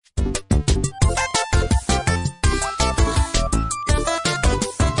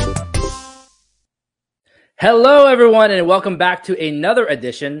Hello, everyone, and welcome back to another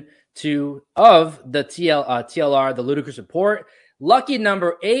edition of the TLR, the Ludicrous Report. Lucky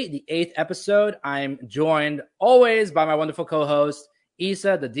number 8, the 8th episode. I'm joined always by my wonderful co-host,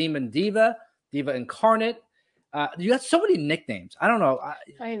 Issa, the Demon Diva Incarnate. You got so many nicknames. I don't know.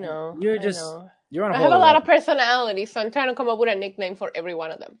 I know. You're on a I whole have a lot level. of personality, so I'm trying to come up with a nickname for every one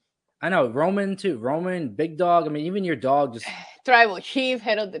of them. I know. Roman, too. Roman, Big Dog. I mean, even your dog just... Tribal Chief,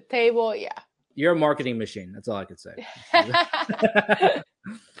 head of the table. Yeah. You're a marketing machine. That's all I could say.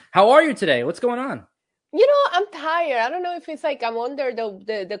 How are you today? What's going on? I'm tired. I don't know if it's like I'm under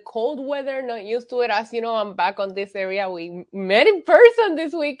the cold weather, not used to it. As you know, I'm back on this area. We met in person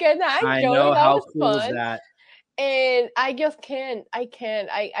this weekend. I enjoyed know. it. How was cool fun. is that? And I just can't.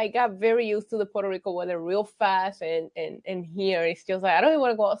 I got very used to the Puerto Rico weather real fast, and here it's just like I don't even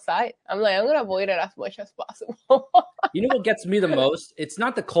want to go outside. I'm gonna avoid it as much as possible. You know what gets me the most? It's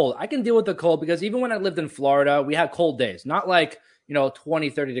not the cold. I can deal with the cold because even when I lived in Florida, we had cold days. Not like, 20,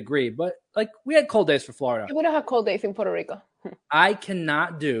 30 degree, but like we had cold days for Florida. We don't have cold days in Puerto Rico. I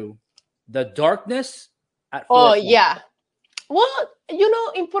cannot do the darkness at 4 Oh, o'clock. yeah. Well,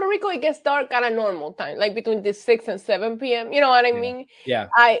 in Puerto Rico, it gets dark at a normal time, like between the 6 and 7 p.m. You know what I mean? Yeah.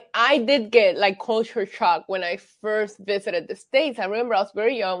 I did get like culture shock when I first visited the States. I remember I was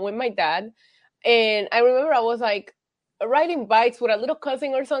very young with my dad. And I remember I was like riding bikes with a little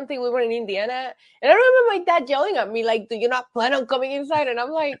cousin or something. We were in Indiana. And I remember my dad yelling at me, like, do you not plan on coming inside? And I'm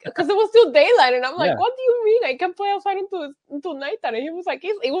like, because it was still daylight. And I'm like, what do you mean? I can play outside into nighttime. And he was like,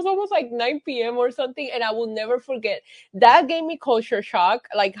 it was almost like 9 p.m. or something. And I will never forget. That gave me culture shock,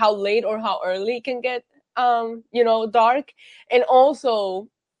 like how late or how early it can get, dark. And also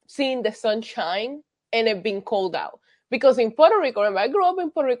seeing the sun shine and it being cold out. Because in Puerto Rico, remember, I grew up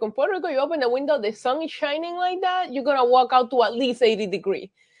in Puerto Rico. In Puerto Rico, you open the window, the sun is shining like that, you're going to walk out to at least 80 degrees.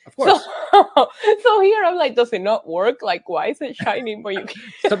 Of course. So here I'm like, does it not work? Like, why is it shining? But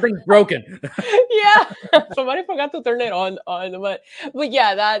Something's broken. Yeah. Somebody forgot to turn it on. But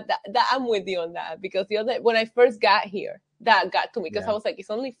yeah, that I'm with you on that. Because when I first got here, that got to me. Because I was like, it's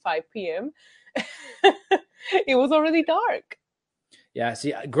only 5 p.m. It was already dark. Yeah,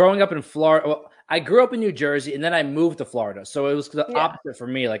 see, growing up in Florida, well, I grew up in New Jersey, and then I moved to Florida. So it was the opposite for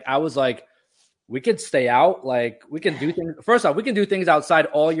me. Like, I was like, we could stay out. Like, we can do things. First off, we can do things outside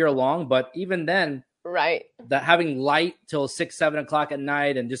all year long. But even then, right, that having light till 6, 7 o'clock at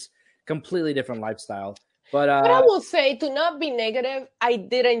night and just completely different lifestyle. But I will say, to not be negative, I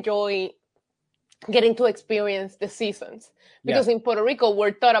did enjoy getting to experience the seasons. Because in Puerto Rico,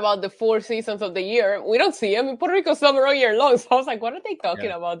 we're taught about the 4 seasons of the year. We don't see them. In Puerto Rico, summer all year long. So I was like, what are they talking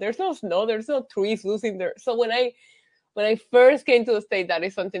about? There's no snow. There's no trees losing their... So when I first came to the state, that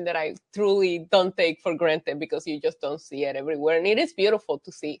is something that I truly don't take for granted because you just don't see it everywhere. And it is beautiful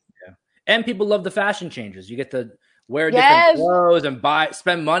to see. Yeah. And people love the fashion changes. You get to wear different clothes and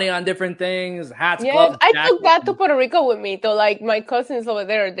spend money on different things, hats, gloves, I took that to Puerto Rico with me. So, like, my cousins over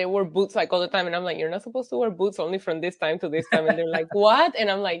there, they wear boots, like, all the time. And I'm like, you're not supposed to wear boots only from this time to this time. And they're like, what? And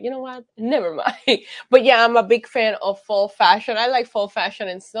I'm like, you know what? Never mind. But, yeah, I'm a big fan of fall fashion. I like fall fashion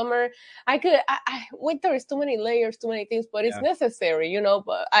in summer. Winter is too many layers, too many things, but it's necessary,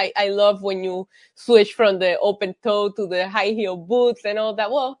 But I love when you switch from the open toe to the high heel boots and all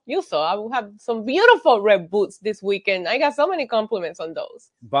that. Well, you saw, I will have some beautiful red boots this weekend. I got so many compliments on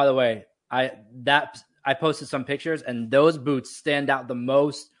those. By the way, I posted some pictures, and those boots stand out the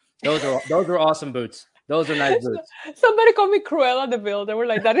most. Those are awesome boots. Those are nice boots. Somebody called me Cruella de Vil. They were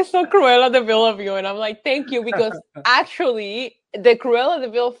like, that is so Cruella de Vil of you. And I'm like, thank you, because actually the Cruella de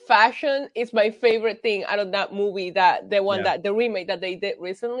Vil fashion is my favorite thing out of that movie, the remake that they did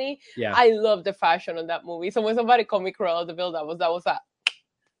recently. Yeah. I love the fashion of that movie. So when somebody called me Cruella de Vil, that was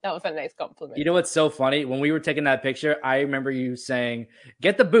a nice compliment. You know what's so funny? When we were taking that picture, I remember you saying,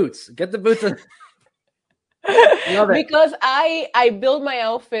 get the boots. Because I build my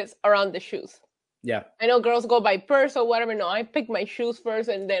outfits around the shoes. Yeah. I know girls go by purse or whatever. No, I pick my shoes first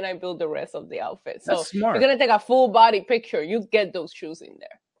and then I build the rest of the outfit. So that's smart. If you're going to take a full body picture, you get those shoes in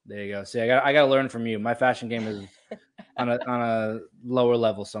there. There you go. See, I got to learn from you. My fashion game is on a lower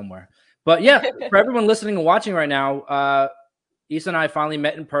level somewhere. But yeah, for everyone listening and watching right now, Issa and I finally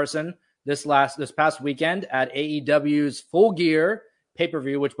met in person this past weekend at AEW's Full Gear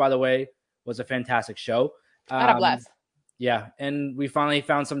pay-per-view, which, by the way, was a fantastic show. Had a blast. Yeah, and we finally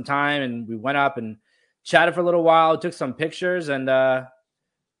found some time, and we went up and chatted for a little while, took some pictures, and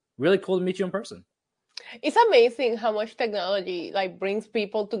really cool to meet you in person. It's amazing how much technology brings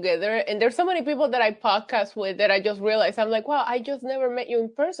people together. And there's so many people that I podcast with that I just realized, I'm like, wow, I just never met you in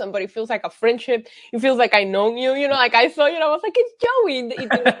person, but it feels like a friendship. It feels like I know you, like I saw you, and I was like, it's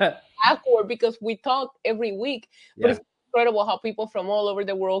Joey. awkward because we talk every week, but it's incredible how people from all over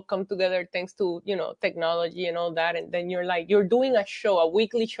the world come together thanks to, technology and all that. And then you're doing a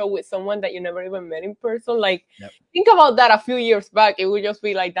weekly show with someone that you never even met in person. Like, think about that a few years back. It would just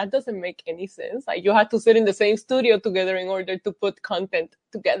be like, that doesn't make any sense. Like, you had to sit in the same studio together in order to put content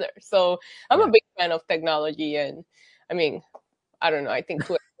together. So I'm a big fan of technology. And I mean, I don't know. I think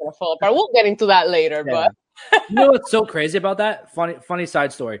Twitter's going to fall apart. We'll get into that later. But you know what's so crazy about that? Funny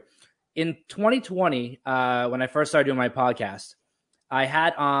side story. In 2020, when I first started doing my podcast, I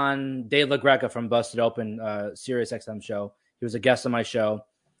had on Dave LaGreca from Busted Open, Sirius XM show. He was a guest on my show.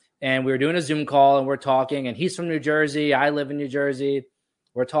 And we were doing a Zoom call and we're talking. And he's from New Jersey. I live in New Jersey.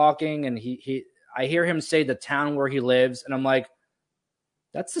 We're talking. And I hear him say the town where he lives. And I'm like,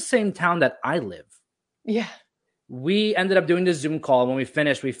 that's the same town that I live. Yeah. We ended up doing the Zoom call. When we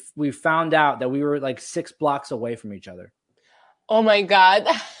finished, we found out that we were like 6 blocks away from each other. Oh, my God.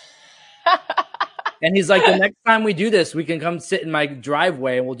 And he's like, the next time we do this, we can come sit in my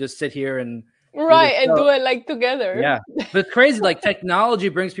driveway and we'll just sit here and do it like together. Yeah. But it's crazy. Like, technology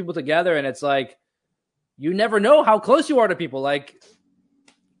brings people together, and it's like, you never know how close you are to people. Like,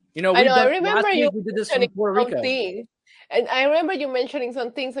 I remember you we did this from Puerto Rico. And I remember you mentioning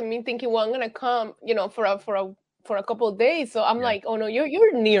some things and me thinking, well, I'm going to come, for a couple of days. So I'm like, oh no,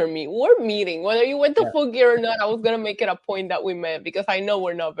 you're near me. We're meeting. Whether you went to Full Gear or not, I was going to make it a point that we met because I know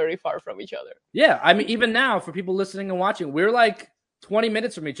we're not very far from each other. Yeah. I mean, even now, for people listening and watching, we're like 20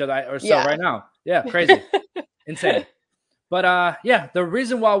 minutes from each other or so right now. Yeah. Crazy. Insane. But the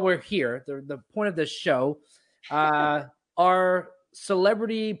reason why we're here, the point of this show, our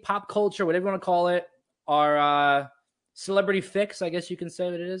celebrity pop culture, whatever you want to call it, our celebrity fix, I guess you can say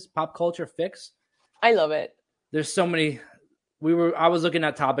what it is, pop culture fix. I love it. There's so many. I was looking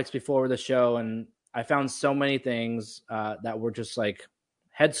at topics before the show, and I found so many things that were just like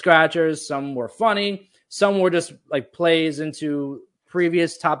head scratchers. Some were funny. Some were just like plays into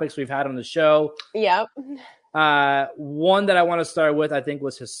previous topics we've had on the show. Yep. One that I want to start with, I think,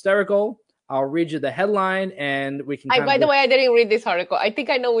 was hysterical. I'll read you the headline, and we can. By the way, I didn't read this article. I think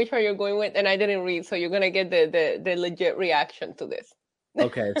I know which one you're going with, and I didn't read, so you're gonna get the legit reaction to this.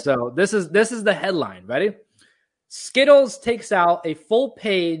 Okay, so this is the headline. Ready? Skittles takes out a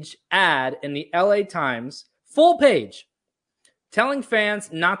full-page ad in the LA Times, full page, telling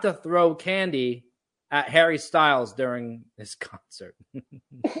fans not to throw candy at Harry Styles during his concert.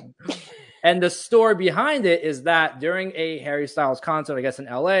 And the story behind it is that during a Harry Styles concert, I guess in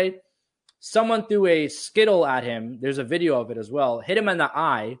LA, someone threw a Skittle at him. There's a video of it as well. Hit him in the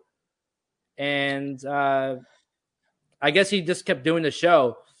eye. And I guess he just kept doing the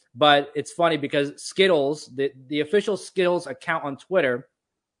show. But it's funny because Skittles, the official Skittles account on Twitter,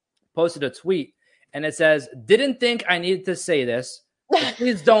 posted a tweet. And it says, "Didn't think I needed to say this, but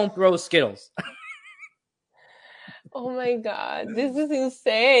please don't throw Skittles." Oh my God, this is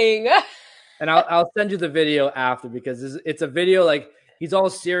insane. And I'll send you the video after because it's a video like he's all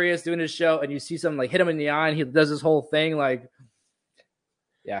serious doing his show and you see someone like hit him in the eye and he does this whole thing like,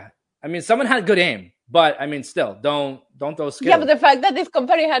 yeah. I mean, someone had good aim, but I mean, still don't throw Skittles. Yeah, but the fact that this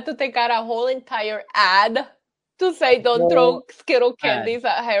company had to take out a whole entire ad to say don't throw Skittle candies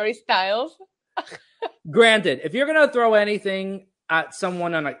at Harry Styles. Granted, if you're going to throw anything at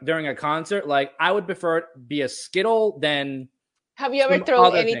someone during a concert, like I would prefer it be a Skittle than. Have you ever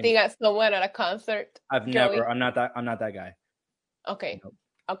thrown anything at someone at a concert? I've Joey? never. I'm not that guy. Okay. Nope.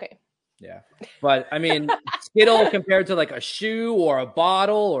 Okay. Yeah, but I mean, Skittle compared to like a shoe or a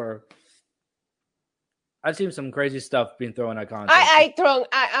bottle, or I've seen some crazy stuff being thrown at concerts.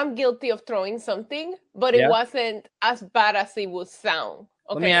 I'm guilty of throwing something, but it wasn't as bad as it would sound.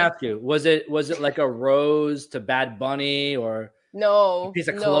 Okay? Let me ask you: was it like a rose to Bad Bunny or? No, a piece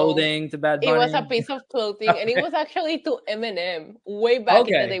of clothing to Bad Bunny? It was a piece of clothing, and it was actually to Eminem way back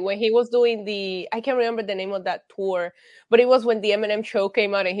in the day when he was doing I can't remember the name of that tour, but it was when the Eminem show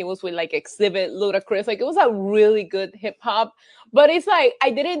came out and he was with like Exhibit, Ludacrous. Like it was a really good hip hop, but it's like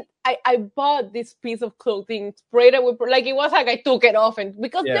I bought this piece of clothing, sprayed it with, like it was like I took it off, and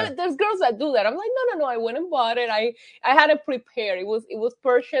because there's girls that do that. I'm like, no, I went and bought it. I had it prepared. It was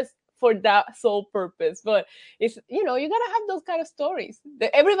purchased for that sole purpose, but it's you gotta have those kind of stories.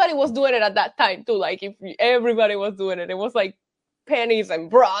 Everybody was doing it at that time too. Like if everybody was doing it, it was like pennies and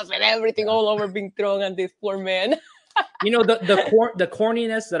bras and everything all over being thrown at this poor man. The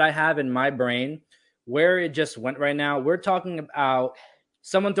corniness that I have in my brain, where it just went right now. We're talking about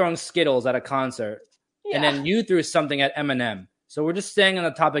someone throwing Skittles at a concert, and then you threw something at Eminem. So we're just staying on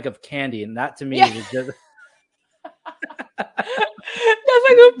the topic of candy, and that to me is just.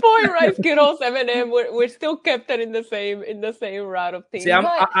 a good point, right? Skittles, M&M, we're still kept it in the same route of things. See,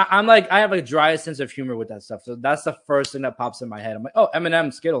 I'm like I have a dry sense of humor with that stuff, so that's the first thing that pops in my head. I'm like, oh,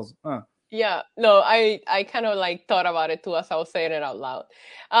 M&M, Skittles, huh? Yeah, no, I kind of like thought about it too as I was saying it out loud.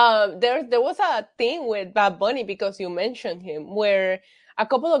 There was a thing with Bad Bunny because you mentioned him, where a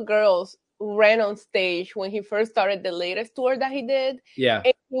couple of girls ran on stage when he first started the latest tour that he did. Yeah,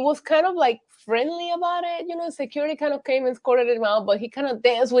 And he was kind of like friendly about it, security kind of came and escorted him out, but he kind of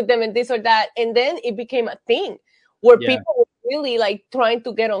danced with them and this or that, and then it became a thing where yeah, people were really like trying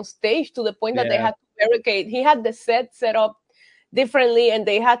to get on stage to the point that they yeah. had to barricade. He had the set up differently, and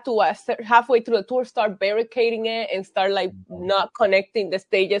they had to halfway through the tour start barricading it and start like not connecting the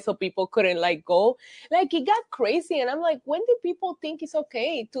stages so people couldn't like go. Like it got crazy, and I'm like, when do people think it's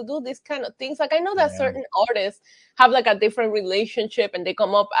okay to do this kind of things? Like I know that Yeah. certain artists have like a different relationship and they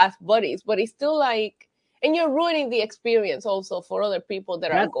come up as buddies, but it's still like, and you're ruining the experience also for other people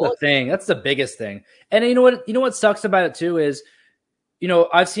that are That's going. the thing. That's the biggest thing. And you know what? You know what sucks about it too is,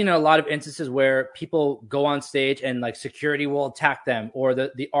 I've seen a lot of instances where people go on stage and like security will attack them, or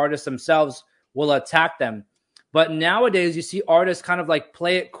the artists themselves will attack them. But nowadays you see artists kind of like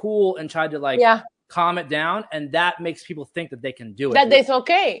play it cool and try to like calm it down, and that makes people think that they can do it. That it's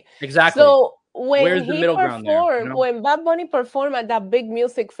okay. Exactly. So when Where's the middle ground there? when Bad Bunny performed at that big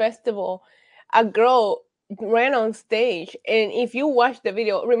music festival, a girl ran on stage, and if you watch the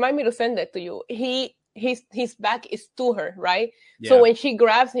video, remind me to send it to you. His back is to her, right? Yeah. So when she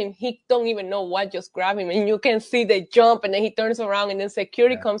grabs him, he don't even know what just grabbed him, and you can see the jump, and then he turns around, and then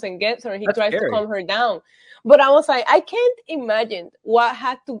security comes and gets her, and he tries to calm her down. But I was like, I can't imagine what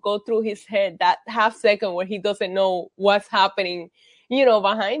had to go through his head that half second where he doesn't know what's happening,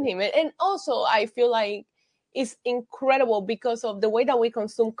 behind him. And also, I feel like it's incredible because of the way that we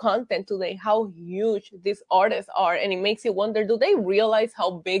consume content today, how huge these artists are. And it makes you wonder, do they realize how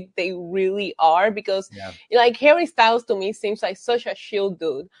big they really are? Because like Harry Styles to me seems like such a chill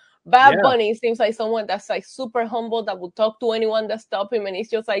dude. Bad Bunny seems like someone that's like super humble, that will talk to anyone that stop him. And it's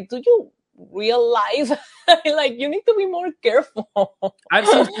just like, do you realize like you need to be more careful? I've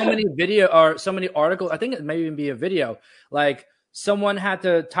seen so many video or so many articles. I think it may even be a video. Like someone had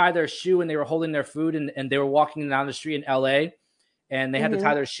to tie their shoe and they were holding their food, and they were walking down the street in LA, and they had to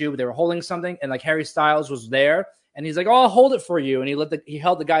tie their shoe, but they were holding something, and like Harry Styles was there, and he's like, "Oh, I'll hold it for you," and he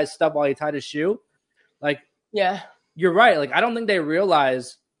held the guy's stub while he tied his shoe. Like, you're right. Like, I don't think they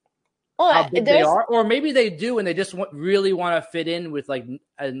realize how big they are, or maybe they do, and they just really want to fit in with like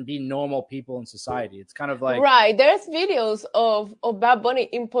and be normal people in society. It's kind of like There's videos of Bad Bunny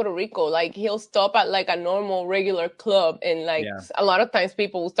in Puerto Rico. Like he'll stop at like a normal regular club, and like a lot of times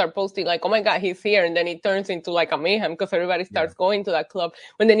people will start posting like, "Oh my God, he's here," and then it turns into like a mayhem because everybody starts going to that club.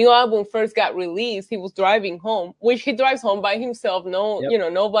 When the new album first got released, he was driving home, which he drives home by himself. No,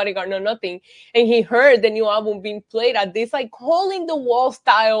 no bodyguard, no nothing, and he heard the new album being played at this like hole in the wall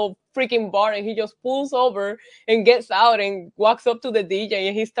style freaking bar, and he just pulls over and gets out and walks up to the DJ,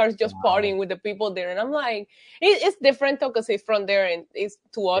 and he starts just partying with the people there. And I'm like, it's different though, because he's from there, and it's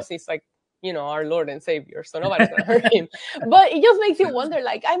to us, it's like, our Lord and Savior, so nobody's gonna hurt him. But it just makes you wonder,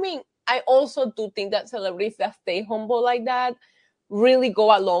 like, I mean, I also do think that celebrities that stay humble like that really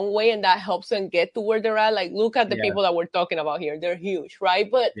go a long way, and that helps them get to where they're at. Like, look at the people that we're talking about here. They're huge,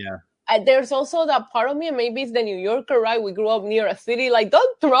 right? But there's also that part of me, and maybe it's the New Yorker, right? We grew up near a city. Like,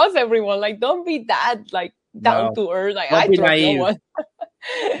 don't trust everyone. Like, don't be that, like, down to earth. Like, I trust no one.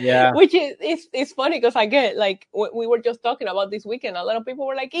 Which is it's funny because I get, like, we were just talking about this weekend. A lot of people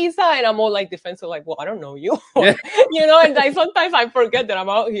were like, Isa, and I'm all like defensive, like, well, I don't know you. And like, sometimes I forget that I'm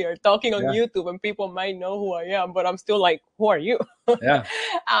out here talking on YouTube and people might know who I am, but I'm still like, who are you?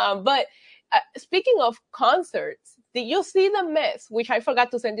 But speaking of concerts, did you see the mess? Which I forgot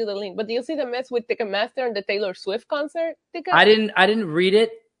to send you the link, but did you see the mess with Ticketmaster and the Taylor Swift concert ticket? I didn't read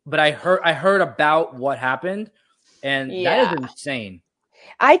it, but I heard about what happened, and that is insane.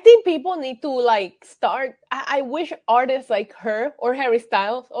 I think people need to like start. I wish artists like her or Harry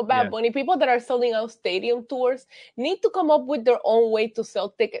Styles or Bad Bunny, people that are selling out stadium tours, need to come up with their own way to sell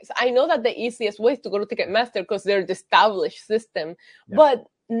tickets. I know that the easiest way is to go to Ticketmaster because they're the established system, but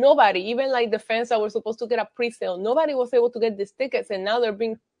nobody, even like the fans that were supposed to get a pre-sale, nobody was able to get these tickets, and now they're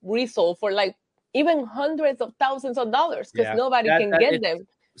being resold for like even hundreds of thousands of dollars because nobody can get them.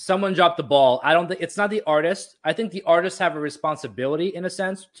 Someone dropped the ball. I don't think it's not the artist. I think the artists have a responsibility in a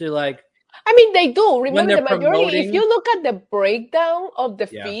sense to like. I mean, they do. Remember, the majority, if you look at the breakdown of the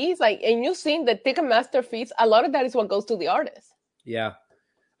fees, like, and you've seen the Ticketmaster fees, a lot of that is what goes to the artist. Yeah.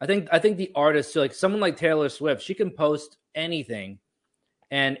 I think the artist, like someone like Taylor Swift, she can post anything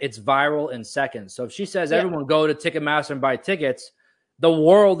and it's viral in seconds. So if she says everyone go to Ticketmaster and buy tickets, the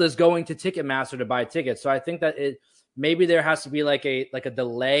world is going to Ticketmaster to buy tickets. So I think that maybe there has to be like a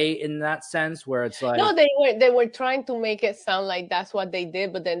delay in that sense where it's like, no, they were trying to make it sound like that's what they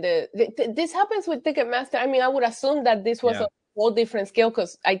did, but then this happens with Ticketmaster. I mean, I would assume that this was a whole different scale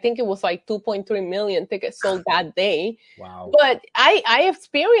because I think it was like 2.3 million tickets sold that day. Wow. But I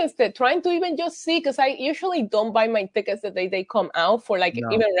experienced it trying to even just see, because I usually don't buy my tickets the day they come out for like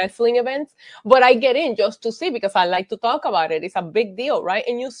even wrestling events, but I get in just to see because I like to talk about it. It's a big deal, right?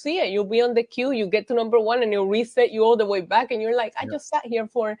 And you see it, you'll be on the queue, you get to number one and it'll reset you all the way back and you're like, I just sat here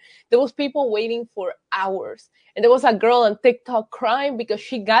there was people waiting for hours. And there was a girl on TikTok crying because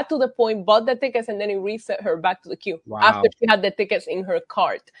she got to the point, bought the tickets, and then it reset her back to the queue after she had the tickets in her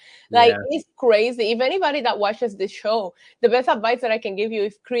cart. Like, it's crazy. If anybody that watches this show, the best advice that I can give you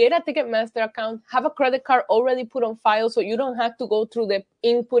is create a Ticketmaster account, have a credit card already put on file so you don't have to go through the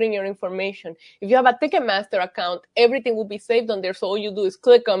inputting your information. If you have a Ticketmaster account, everything will be saved on there. So all you do is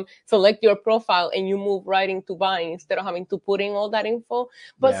click them, select your profile, and you move right into buying instead of having to put in all that info.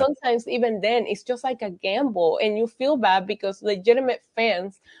 But sometimes even then, it's just like a gamble. And you feel bad because legitimate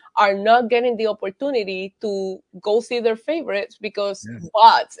fans are not getting the opportunity to go see their favorites because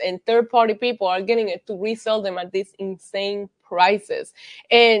bots and third-party people are getting it to resell them at these insane prices.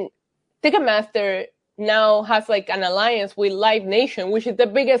 And Ticketmaster now has like an alliance with Live Nation, which is the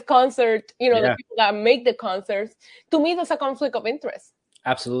biggest concert, the people that make the concerts. To me, that's a conflict of interest.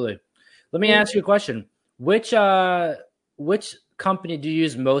 Absolutely. Let me ask you a question. Which company do you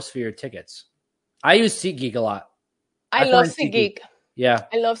use most for your tickets? I use SeatGeek a lot. I love SeatGeek. Yeah.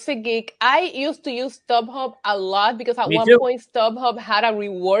 I love SeatGeek. I used to use StubHub a lot because at one point StubHub had a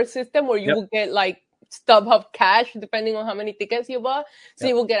reward system where you would get like StubHub cash depending on how many tickets you bought. So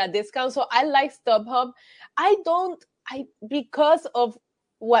you will get a discount. So I like StubHub. Because of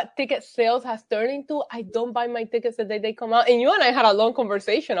what ticket sales has turned into, I don't buy my tickets the day they come out. And you and I had a long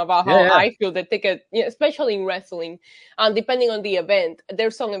conversation about how I feel the ticket, especially in wrestling, and depending on the event.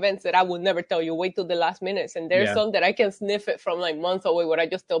 There's some events that I would never tell you, wait till the last minutes. And there's some that I can sniff it from like months away where I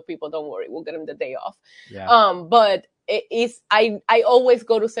just tell people, don't worry, we'll get them the day off. But I always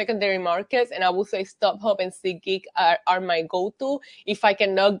go to secondary markets, and I would say StubHub and SeatGeek are my go-to if I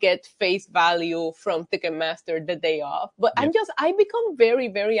cannot get face value from Ticketmaster the day off. But I become very,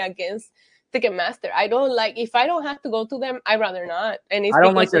 very against Ticketmaster. I don't like, if I don't have to go to them, I'd rather not. And it's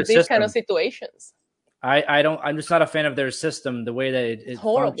because of these kind of situations. I'm just not a fan of their system, the way that it's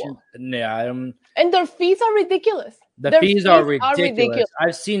horrible. And their fees are ridiculous. The fees are ridiculous.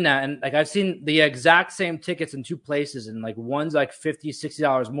 I've seen that. And like, I've seen the exact same tickets in two places, and like one's like $50,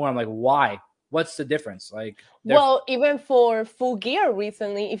 $60 more. I'm like, why? What's the difference? Like, well, even for Full Gear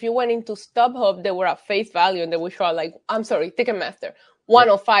recently, if you went into StubHub, they were at face value and they would show like, I'm sorry, Ticketmaster,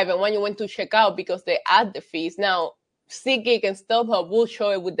 105. And when you went to check out, because they add the fees. Now, SeatGeek and StubHub will show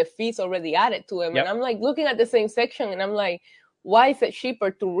it with the fees already added to them. And I'm like looking at the same section and I'm like, why is it cheaper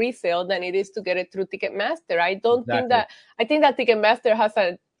to resell than it is to get it through Ticketmaster? I think that Ticketmaster has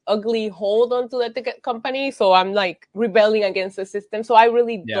an ugly hold onto the ticket company. So I'm like rebelling against the system. So I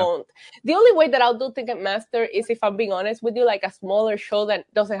really don't. The only way that I'll do Ticketmaster is, if I'm being honest with you, like a smaller show that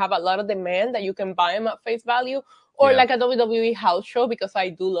doesn't have a lot of demand that you can buy them at face value. Or like a WWE house show, because I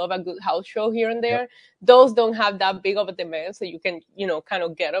do love a good house show here and there. Those don't have that big of a demand, so you can, kind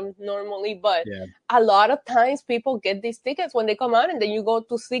of get them normally. But a lot of times people get these tickets when they come out, and then you go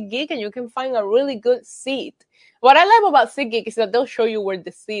to SeatGeek and you can find a really good seat. What I love about SeatGeek is that they'll show you where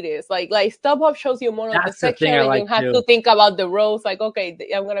the seat is. Like StubHub shows you more of the section, and you have to think about the rows. Like, okay,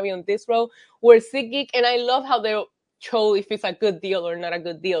 I'm going to be on this row. Where SeatGeek, and I love how they'll show if it's a good deal or not a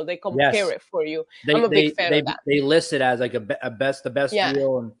good deal. They compare it for you. I'm a big fan of that. They list it as like the best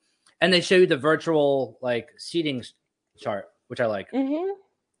deal, and they show you the virtual like seating chart, which I like. Mm-hmm.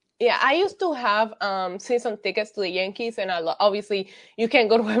 Yeah, I used to have season tickets to the Yankees, and obviously you can't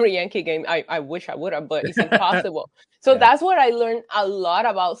go to every Yankee game. I wish I would have, but it's impossible. So that's where I learned a lot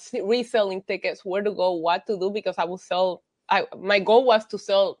about reselling tickets, where to go, what to do, because I will sell. My goal was to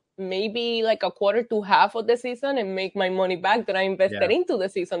sell maybe like a quarter to half of the season and make my money back that I invested into the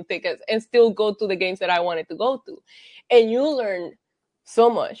season tickets, and still go to the games that I wanted to go to. And you learn so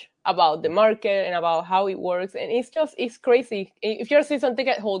much about the market and about how it works. And it's crazy. If you're a season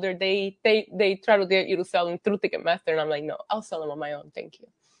ticket holder, they try to get you to sell them through Ticketmaster. And I'm like, no, I'll sell them on my own. Thank you.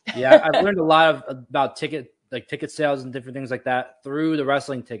 Yeah. I've learned a lot about ticket sales and different things like that through the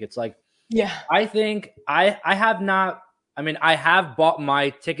wrestling tickets. Like, I think I have bought my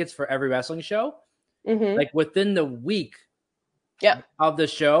tickets for every wrestling show, like within the week of the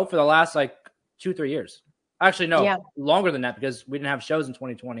show for the last like 2-3 years. Actually, no, longer than that, because we didn't have shows in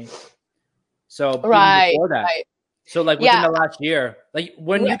 2020. So before that, so like within the last year, Like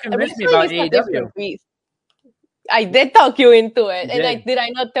when you convinced me Wrestling about is a AEW. different beast. I did talk you into it, You and did I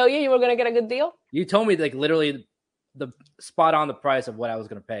not tell you were gonna get a good deal? You told me like literally the spot on the price of what I was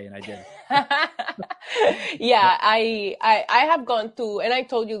going to pay, and I did. Yeah, I have gone to, and I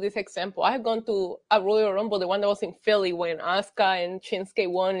told you this example. I have gone to a Royal Rumble, the one that was in Philly when Asuka and Shinsuke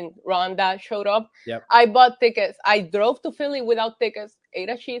won and Ronda showed up. Yep. I bought tickets. I drove to Philly without tickets, ate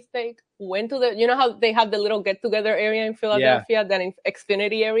a cheesesteak, went to you know how they have the little get together area in Philadelphia, that in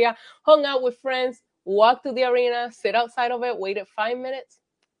Xfinity area, hung out with friends, walked to the arena, sit outside of it, waited 5 minutes.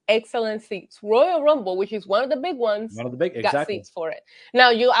 Excellent seats. Royal Rumble, which is one of the big ones, got seats for it. Now,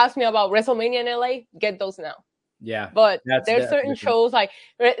 you asked me about WrestleMania in LA. Get those now. Yeah. But there's certain shows like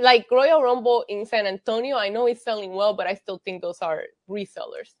Royal Rumble in San Antonio. I know it's selling well, but I still think those are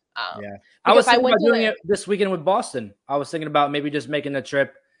resellers. Yeah. I was thinking about doing it this weekend with Boston. I was thinking about maybe just making the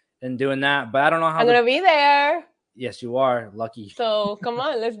trip and doing that, but I don't know how. I'm going to be there. Yes, you are. Lucky. So come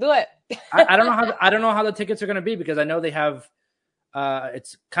on, let's do it. I don't know how the tickets are going to be, because I know they have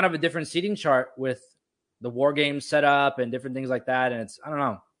it's kind of a different seating chart with the War Games set up and different things like that. And I don't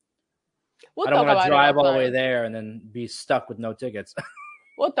know. I don't want to drive all the way there and then be stuck with no tickets.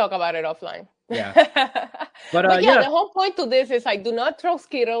 We'll talk about it offline. Yeah. But yeah, the whole point to this is do not throw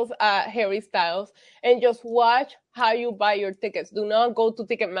Skittles at Harry Styles and just watch how you buy your tickets. Do not go to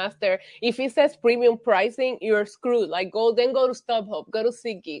Ticketmaster. If it says premium pricing, you're screwed. Like go to StubHub, go to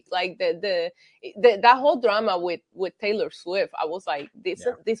SeatGeek. Like that whole drama with Taylor Swift, I was like, this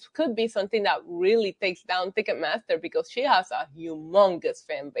could be something that really takes down Ticketmaster, because she has a humongous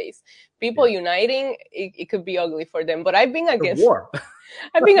fan base. People uniting, it could be ugly for them. But I've been against war.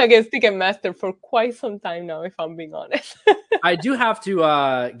 I've been against Ticketmaster for quite some time now, if I'm being honest. I do have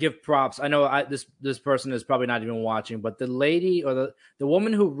to give props. I know this person is probably not even watching, but the lady or the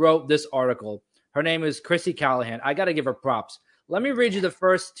woman who wrote this article, her name is Chrissy Callahan. I got to give her props. Let me read you the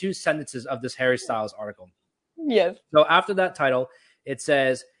first 2 sentences of this Harry Styles article. Yes. So after that title, it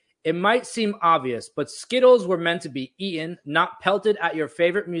says, "It might seem obvious, but Skittles were meant to be eaten, not pelted at your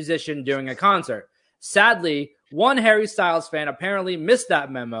favorite musician during a concert. Sadly, one Harry Styles fan apparently missed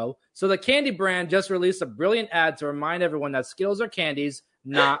that memo, so the candy brand just released a brilliant ad to remind everyone that Skittles are candies,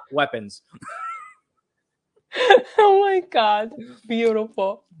 not weapons." Oh my God.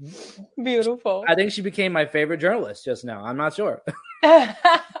 Beautiful. Beautiful. I think she became my favorite journalist just now. I'm not sure. I'm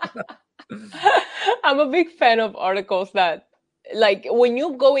a big fan of articles that, like, when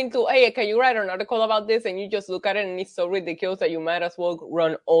you go into, hey, can you write an article about this? And you just look at it and it's so ridiculous that you might as well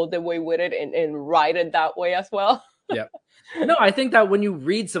run all the way with it and write it that way as well. Yeah. No, I think that when you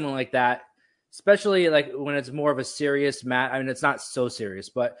read something like that, especially like when it's more of a serious I mean, it's not so serious,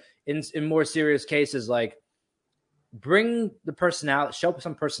 but in more serious cases, like bring the personality, show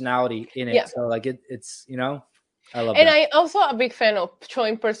some personality in it. Yeah. So like it's, you know, I love it. And I also a big fan of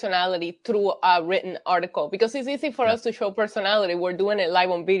showing personality through a written article, because it's easy for us to show personality. We're doing it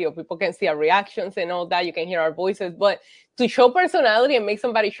live on video. People can see our reactions and all that. You can hear our voices, but to show personality and make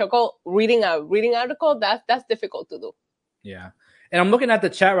somebody chuckle reading a reading article, that's difficult to do. Yeah. And I'm looking at the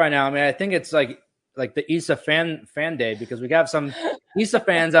chat right now. I mean, I think it's like the Issa fan day, because we got some Issa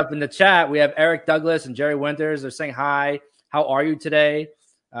fans up in the chat. We have Eric Douglas and Jerry Winters. They're saying hi. How are you today?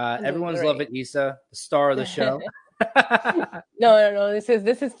 Everyone's loving Issa, the star of the show. No.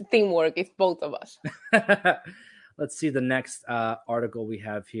 This is teamwork. It's both of us. Let's see the next article we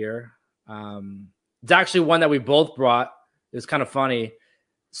have here. It's actually one that we both brought. It's kind of funny.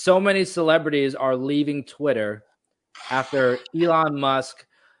 So many celebrities are leaving Twitter after Elon Musk.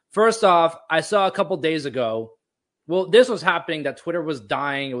 First off, I saw a couple days ago, well, this was happening, that Twitter was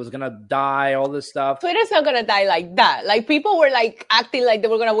dying. It was going to die, all this stuff. Twitter's not going to die like that. Like, people were like acting like they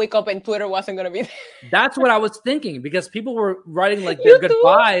were going to wake up and Twitter wasn't going to be there. That's what I was thinking, because people were writing like their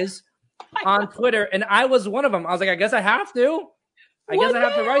goodbyes on Twitter. And I was one of them. I was like, I guess I have to. I guess I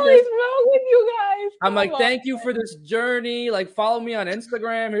have to write this. What is wrong with you guys? I'm like, thank you for this journey. Like, follow me on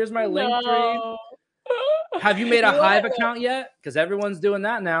Instagram. Here's my link tree. Have you made a Hive account yet? Because everyone's doing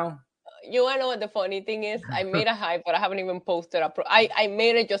that now. You want to know what the funny thing is? I made a Hive, but I haven't even posted I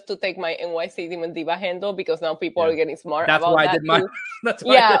made it just to take my NYC Demon Diva handle, because now people are getting smart about that. That's why I did mine.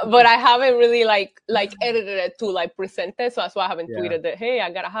 But I haven't really like edited it to like present it, so that's why I haven't tweeted it. Hey,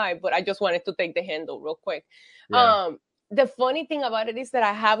 I got a Hive, but I just wanted to take the handle real quick. Yeah. The funny thing about it is that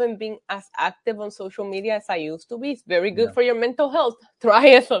I haven't been as active on social media as I used to be. It's very good for your mental health. Try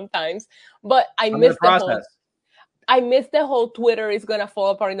it sometimes. But I missed the whole. miss the whole Twitter is gonna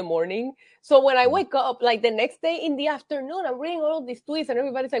fall apart in the morning. So when I wake up, like the next day in the afternoon, I'm reading all of these tweets and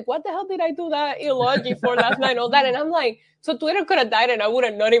everybody's like, what the hell did I do that eulogy for last night? All that. And I'm like, so Twitter could have died and I would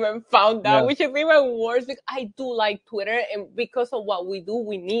have not even found out, Yeah. which is even worse because I do like Twitter. And because of what we do,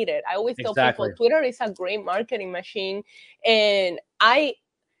 we need it. I always tell people Twitter is a great marketing machine. And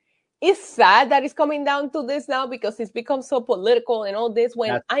it's sad that it's coming down to this now because it's become so political and all this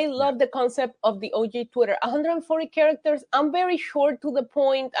when I love the concept of the OG Twitter. 140 characters. I'm very short to the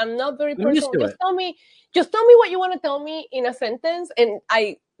point. I'm not very personal. Just tell me what you want to tell me in a sentence. And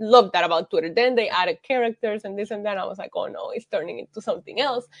I love that about Twitter. Then they added characters and this and that. I was like, oh no, it's turning into something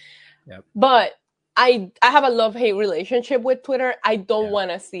else. Yep. But I have a love-hate relationship with Twitter. I don't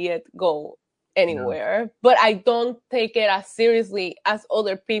want to see it go anywhere, but I don't take it as seriously as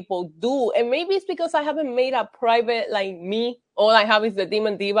other people do. And maybe it's because I haven't made a private like me. All I have is the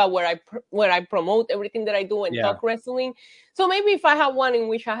Demon Diva where I promote everything that I do and talk wrestling. So maybe if I have one in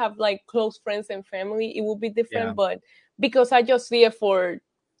which I have like close friends and family, it would be different. But because I just see it for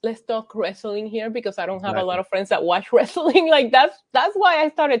let's talk wrestling here because I don't have a lot of friends that watch wrestling. Like that's why I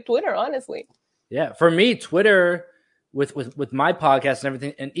started Twitter, honestly. Yeah, for me, Twitter with my podcast and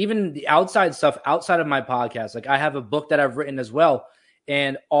everything, and even the outside stuff outside of my podcast, like I have a book that I've written as well,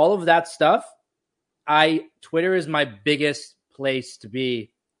 and all of that stuff, Twitter is my biggest place to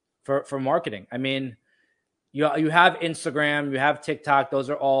be for marketing. I mean, you have Instagram, you have TikTok, those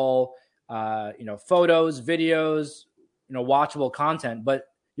are all photos, videos, watchable content, but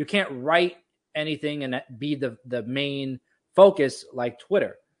you can't write anything and be the main focus like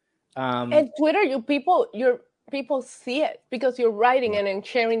Twitter. And Twitter, people see it because you're writing and then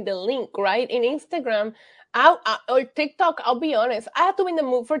sharing the link, right? In Instagram or TikTok, I'll be honest, I have to be in the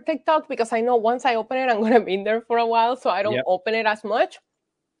mood for TikTok because I know once I open it, I'm going to be in there for a while. So I don't open it as much.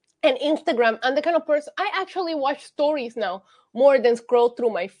 And Instagram, I'm the kind of person, I actually watch stories now more than scroll through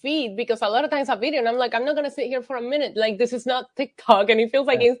my feed because a lot of times a video and I'm like, I'm not going to sit here for a minute. Like this is not TikTok. And it feels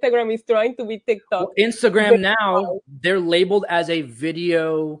like Instagram is trying to be TikTok. Well, Instagram now, they're labeled as a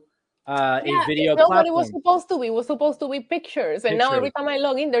video a video platform. What it was supposed to be. It was supposed to be pictures. And now every time I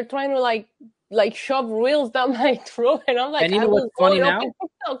log in, they're trying to like shove reels down my throat. And I'm like, and you know what's funny now?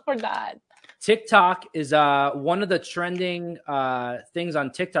 TikTok for that. TikTok is one of the trending things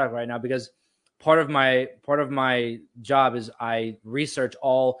on TikTok right now because part of my job is I research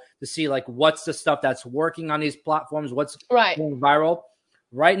all to see like what's the stuff that's working on these platforms, what's going viral.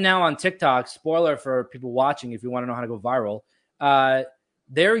 Right now on TikTok, spoiler for people watching if you want to know how to go viral,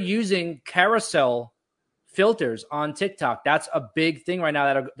 they're using carousel filters on TikTok. That's a big thing right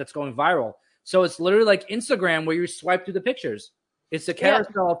now that's going viral. So it's literally like Instagram where you swipe through the pictures. It's a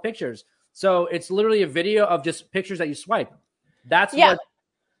carousel of pictures. So it's literally a video of just pictures that you swipe. That's what's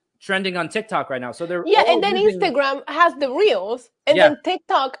trending on TikTok right now. So they're and then Instagram has the reels. And then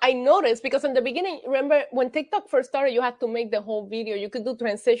TikTok, I noticed because in the beginning, remember when TikTok first started, you had to make the whole video. You could do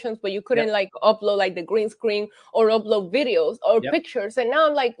transitions, but you couldn't like upload like the green screen or upload videos or pictures. And now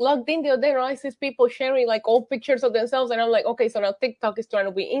I'm like logged in the other day and I see people sharing like old pictures of themselves. And I'm like, okay, so now TikTok is trying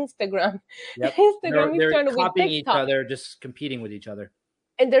to be Instagram. Yep. Instagram they're is trying to be copying TikTok. each other, just competing with each other.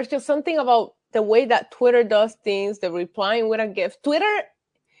 And there's just something about the way that Twitter does things, the replying with a gift. Twitter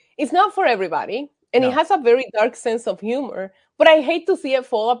is not for everybody, and it has a very dark sense of humor, but I hate to see it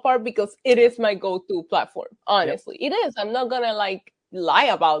fall apart because it is my go-to platform, honestly. It is. I'm not going to like lie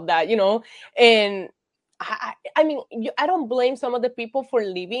about that, and I mean, I don't blame some of the people for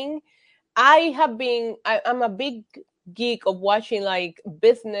leaving. I'm a big geek of watching like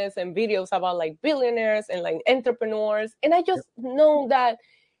business and videos about like billionaires and like entrepreneurs. And I just know that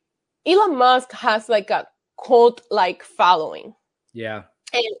Elon Musk has like a cult like following. Yeah.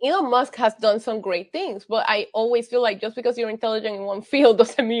 And Elon Musk has done some great things, but I always feel like just because you're intelligent in one field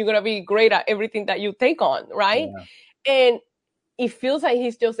doesn't mean you're going to be great at everything that you take on, right? Yeah. And it feels like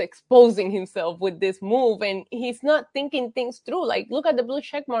he's just exposing himself with this move and he's not thinking things through. Like, look at the blue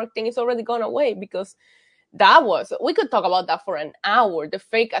checkmark thing. It's already gone away because we could talk about that for an hour. The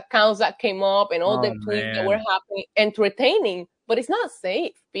fake accounts that came up and all the tweets that were happening, entertaining, but it's not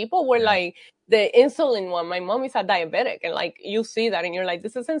safe. People were like, the insulin one, my mom is a diabetic, and like you see that and you're like,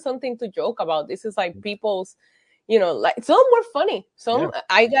 this isn't something to joke about. This is like people's, like some were funny.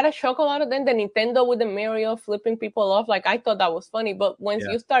 I got a shock a lot of them. The Nintendo with the Mario flipping people off, like I thought that was funny, but once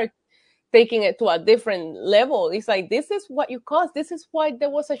you start taking it to a different level, it's like, this is what you caused. This is why there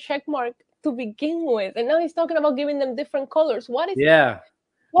was a check mark to begin with, and now he's talking about giving them different colors. What is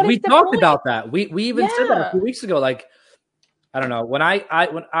we talked about that. We even said that a few weeks ago. Like, I don't know, when I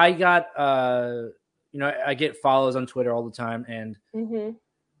got I get follows on Twitter all the time, and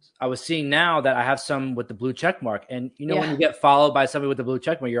I was seeing now that I have some with the blue check mark, and when you get followed by somebody with the blue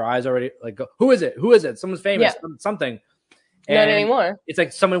check mark, your eyes already like go, who is it? Who is it? Someone's famous, something. And not anymore. It's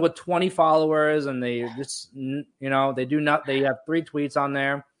like someone with 20 followers, and they just they do not. They have 3 tweets on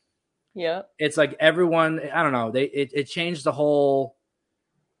there. Yeah, it's like everyone. I don't know. It changed the whole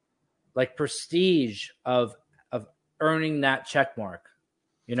like prestige of earning that check mark.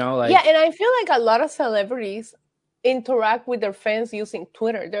 And I feel like a lot of celebrities interact with their fans using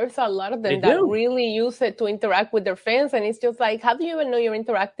Twitter. There's a lot of them that really use it to interact with their fans, and it's just like, how do you even know you're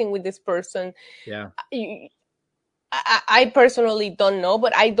interacting with this person? Yeah. I personally don't know,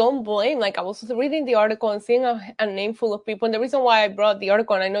 but I don't blame. Like, I was reading the article and seeing a name full of people. And the reason why I brought the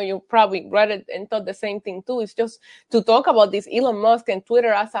article, and I know you probably read it and thought the same thing too, is just to talk about this Elon Musk and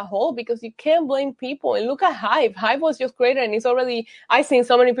Twitter as a whole, because you can't blame people. And look at Hive. Hive was just created, and it's already, I've seen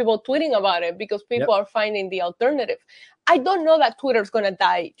so many people tweeting about it because people are finding the alternative. I don't know that Twitter's going to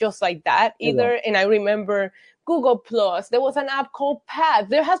die just like that either. And I remember Google Plus, there was an app called Path.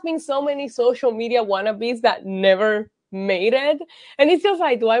 There has been so many social media wannabes that never made it. And it's just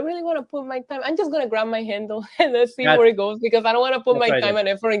like, do I really want to put my time? I'm just going to grab my handle and let's see where it goes, because I don't want to put my time and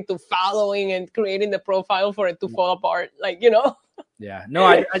effort into following and creating the profile for it to fall apart. Like, Yeah, no,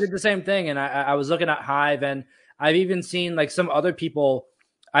 I did the same thing. And I was looking at Hive, and I've even seen like some other people.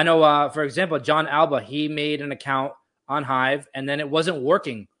 I know, for example, John Alba, he made an account on Hive, and then it wasn't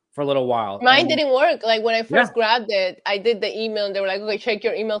working for a little while. Mine didn't work. Like, when I first grabbed it, I did the email, and they were like, okay, check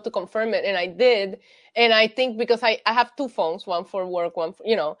your email to confirm it. And I did. And I think because I have 2 phones, one for work, one for,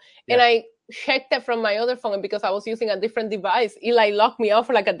 and I checked it from my other phone, because I was using a different device. It like locked me out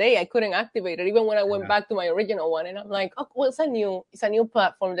for like a day. I couldn't activate it, even when I went back to my original one. And I'm like, oh, well, it's a new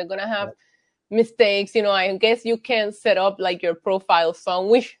platform. They're going to have mistakes. I guess you can set up like your profile song,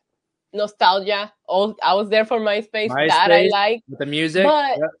 which nostalgia. I was there for MySpace. That I like. With the music.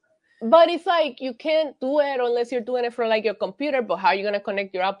 But it's like, you can't do it unless you're doing it from like your computer. But how are you going to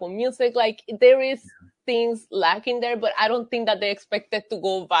connect your Apple Music? Like, there is things lacking there, but I don't think that they expected to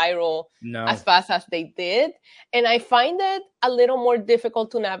go viral as fast as they did. And I find it a little more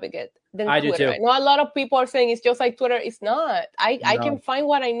difficult to navigate than Twitter. Do too. I know a lot of people are saying it's just like Twitter. It's not. I can find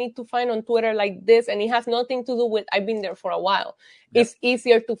what I need to find on Twitter like this, and it has nothing to do with I've been there for a while. It's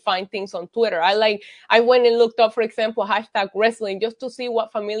easier to find things on Twitter. I went and looked up, for example, #wrestling, just to see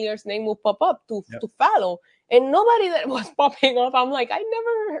what familiar's name will pop up to follow. And nobody that was popping up, I'm like, I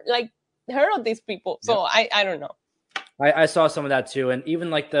never heard of these people. So I don't know. I saw some of that too. And even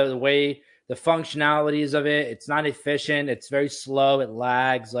like the way the functionalities of it, it's not efficient. It's very slow. It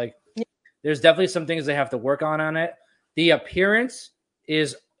lags. Like, there's definitely some things they have to work on it. The appearance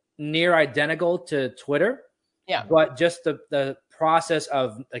is near identical to Twitter. Yeah. But just the process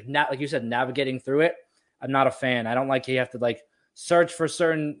of like you said, navigating through it, I'm not a fan. I don't like you have to like search for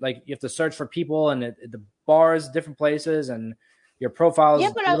certain, like you have to search for people, and the bars, different places, and your profile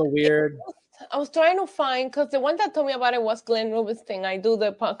is a little weird. I was trying to find, because the one that told me about it was Glenn Rubinstein. I do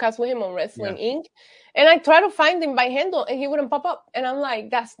the podcast with him on Wrestling Inc. And I tried to find him by handle, and he wouldn't pop up. And I'm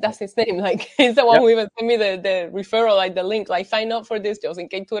like, that's his name. Like, he's the one who even sent me the referral, like the link, like sign up for this just in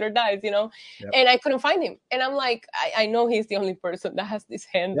case Twitter dies, And I couldn't find him. And I'm like, I know he's the only person that has this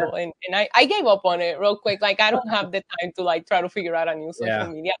handle. And I gave up on it real quick. Like, I don't have the time to like try to figure out a new social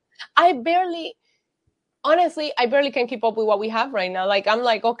media. Honestly, I barely can keep up with what we have right now. Like, I'm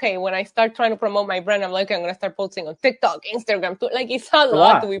like, okay, when I start trying to promote my brand, I'm like, I'm going to start posting on TikTok, Instagram, too. Like, it's a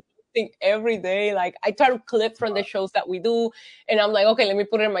lot to be posting every day. Like, I try to clip from the shows that we do, and I'm like, okay, let me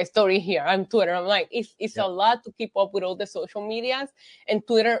put it in my story here on Twitter. I'm like, it's a lot to keep up with all the social medias, and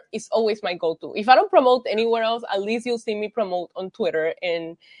Twitter is always my go-to. If I don't promote anywhere else, at least you'll see me promote on Twitter,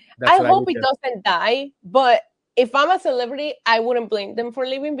 and I hope it doesn't die, but if I'm a celebrity, I wouldn't blame them for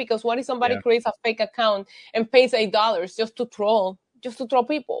leaving, because what if somebody creates a fake account and pays $8 just to troll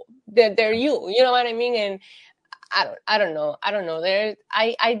people? They're you know what I mean? And I don't know. I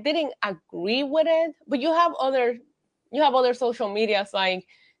didn't agree with it, but you have other social medias like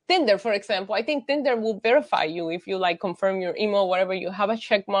Tinder, for example. I think Tinder will verify you if you like confirm your email, whatever, you have a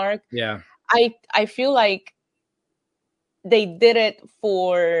check mark. Yeah. I feel like they did it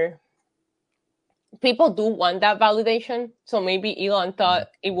for people do want that validation. So maybe Elon thought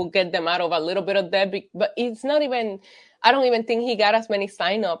it would get them out of a little bit of debt, but it's not even, I don't even think he got as many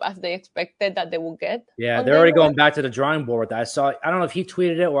sign up as they expected that they would get. Yeah, they're already going back to the drawing board with that. I don't know if he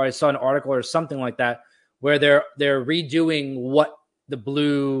tweeted it or I saw an article or something like that, where they're redoing what the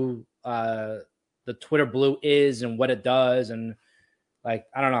blue, the Twitter blue is and what it does. And like,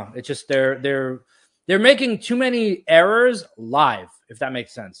 I don't know. It's just, they're making too many errors live, if that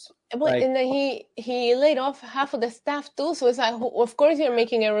makes sense. But and then he laid off half of the staff too. So it's like, of course you're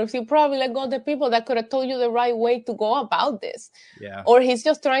making errors. You probably let go of the people that could have told you the right way to go about this. Yeah. Or he's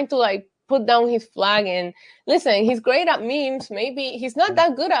just trying to like put down his flag and listen. He's great at memes. Maybe he's not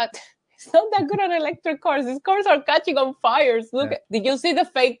that good at. He's not that good at electric cars. His cars are catching on fires. Look, did you see the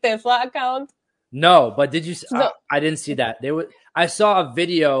fake Tesla account? No, but did you? I didn't see that. I saw a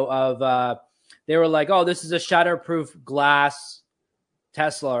video of. They were like, "Oh, this is a shatterproof glass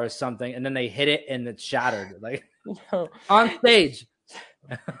Tesla or something," and then they hit it and it shattered, like on stage.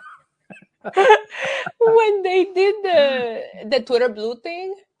 When they did the Twitter Blue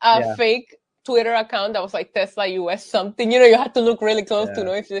thing, fake Twitter account that was like Tesla US something, you had to look really close to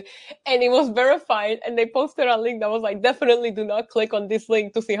know if and it was verified, and they posted a link that was like, definitely do not click on this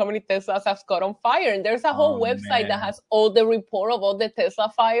link to see how many Teslas have caught on fire. And there's a whole website that has all the report of all the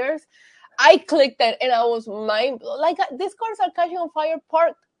Tesla fires. I clicked that and I was like, these cars are catching on fire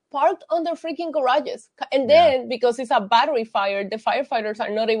parked on their freaking garages. And then because it's a battery fire, the firefighters are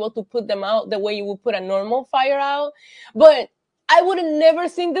not able to put them out the way you would put a normal fire out. But I would have never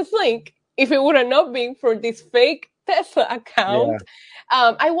seen this link if it would have not been for this fake Tesla account.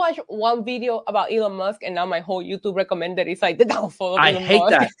 I watched one video about Elon Musk, and now my whole YouTube recommended is like the downfall of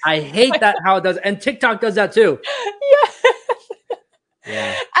Elon Musk. I hate that how it does. And TikTok does that too.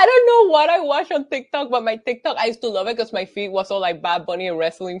 Yeah. I don't know what I watch on TikTok, but my TikTok, I used to love it because my feed was all like Bad Bunny and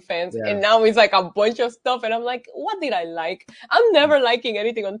wrestling fans. And now it's like a bunch of stuff. And I'm like, what did I like? I'm never liking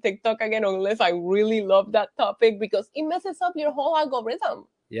anything on TikTok again unless I really love that topic, because it messes up your whole algorithm.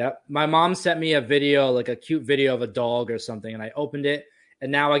 Yeah. My mom sent me a video, like a cute video of a dog or something. And I opened it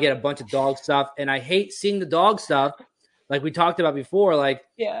and now I get a bunch of dog stuff. And I hate seeing the dog stuff. Like we talked about before, like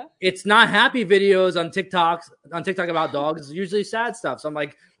it's not happy videos on TikTok about dogs. It's usually sad stuff. So I'm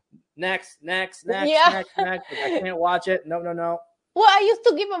like, next. Like, I can't watch it. No. Well, I used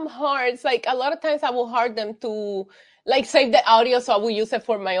to give them hearts. Like a lot of times I will heart them to like save the audio so I will use it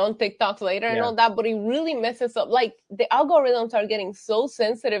for my own TikToks later and all that. But it really messes up. Like the algorithms are getting so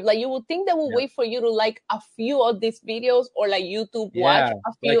sensitive. Like you would think they will wait for you to like a few of these videos, or like YouTube watch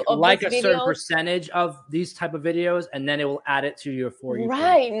a few of like these videos. Like a certain percentage of these type of videos, and then it will add it to your For You.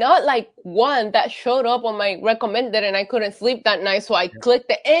 Right. Not like one that showed up on my recommended and I couldn't sleep that night. So I clicked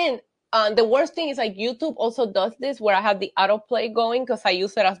it in. The worst thing is like YouTube also does this where I have the autoplay going because I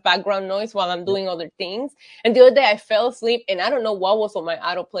use it as background noise while I'm doing other things. And the other day I fell asleep and I don't know what was on my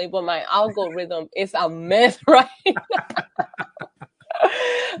autoplay, but my algorithm is a mess right now.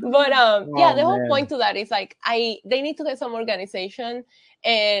 But the whole point to that is like they need to get some organization,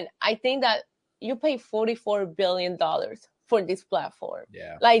 and I think that you pay $44 billion for this platform.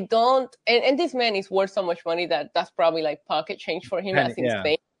 Like don't and this man is worth so much money that's probably like pocket change for him as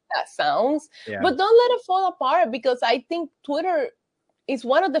insane that sounds. But don't let it fall apart, because I think Twitter is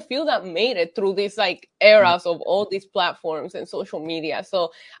one of the few that made it through these like eras of all these platforms and social media.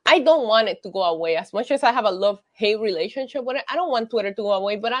 So I don't want it to go away. As much as I have a love-hate relationship with it, I don't want Twitter to go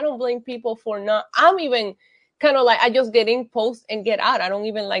away, but I don't blame people for not. I'm even kind of like, I just get in, post, and get out. I don't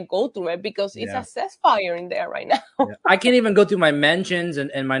even like go through it because it's a cessfire in there right now. I can't even go through my mentions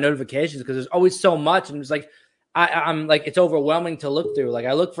and my notifications because there's always so much. And it's like, I'm like, it's overwhelming to look through. Like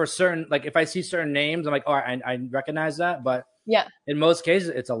I look for certain, like if I see certain names, I'm like, oh, I recognize that. But in most cases,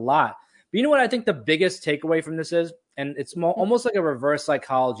 it's a lot. But you know what I think the biggest takeaway from this is? And it's almost like a reverse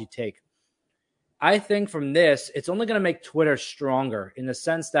psychology take. I think from this, it's only going to make Twitter stronger in the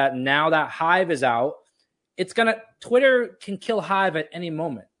sense that now that Hive is out, Twitter can kill Hive at any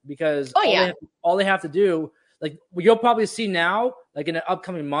moment because all they have to do, like you'll probably see now, like in the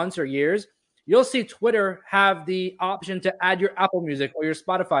upcoming months or years, you'll see Twitter have the option to add your Apple Music or your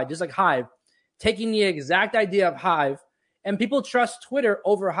Spotify, just like Hive, taking the exact idea of Hive, and people trust Twitter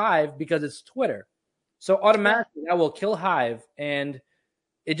over Hive because it's Twitter. So automatically that will kill Hive, and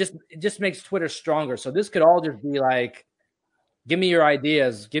it just makes Twitter stronger. So this could all just be like, give me your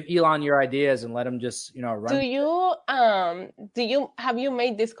ideas, give Elon your ideas, and let him just, run. Have you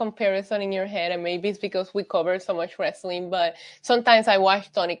made this comparison in your head? And maybe it's because we cover so much wrestling, but sometimes I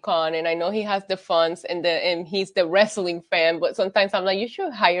watch Tony Khan and I know he has the funds and he's the wrestling fan, but sometimes I'm like, you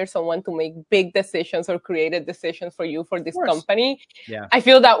should hire someone to make big decisions or creative decisions for you for this company. Yeah. I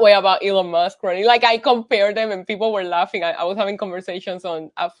feel that way about Elon Musk running. Like I compare them and people were laughing. I was having conversations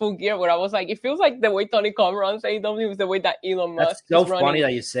on Full Gear where I was like, it feels like the way Tony Khan runs AEW is the way that Elon Musk is running. Funny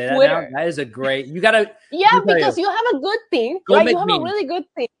that you say that now. That is a great, you gotta. Yeah, because you have a good thing, right? You have a really good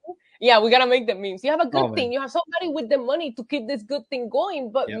thing. Yeah, we gotta make the memes. You have a good thing. You have somebody with the money to keep this good thing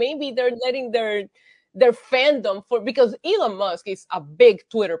going, but maybe they're letting their fandom because Elon Musk is a big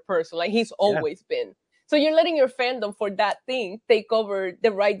Twitter person, like he's always been. So you're letting your fandom for that thing take over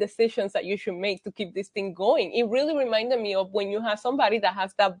the right decisions that you should make to keep this thing going. It really reminded me of when you have somebody that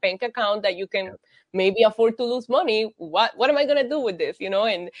has that bank account that you can maybe afford to lose money. What am I going to do with this?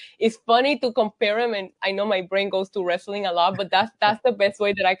 And it's funny to compare them. And I know my brain goes to wrestling a lot, but that's the best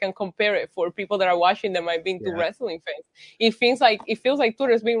way that I can compare it for people that are watching that might be into wrestling fans. It feels like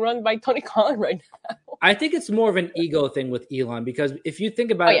Twitter is being run by Tony Khan right now. I think it's more of an ego thing with Elon, because if you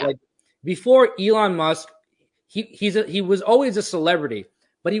think about it, like before Elon Musk, he was always a celebrity,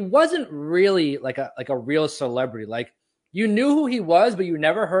 but he wasn't really like a real celebrity. Like, you knew who he was, but you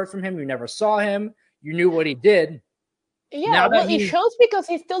never heard from him. You never saw him. You knew what he did. Yeah, well, it shows because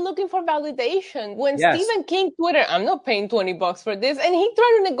he's still looking for validation. When Stephen King Twitter, I'm not paying $20 for this, and he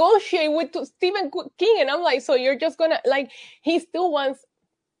tried to negotiate with Stephen King, and I'm like, so you're just gonna, like, he still wants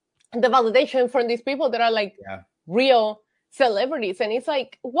the validation from these people that are like real celebrities. And it's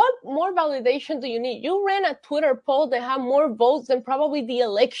like, what more validation do you need? You ran a Twitter poll that had more votes than probably the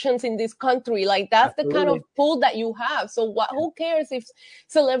elections in this country. Like, that's the kind of pull that you have. So who cares if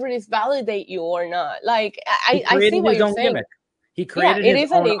celebrities validate you or not? Like, I see what you're saying. Gimmick. He created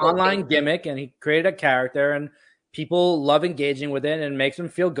his own online gimmick, and he created a character, and people love engaging with it, and it makes him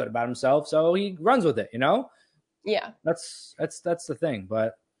feel good about himself. So he runs with it, Yeah. That's the thing.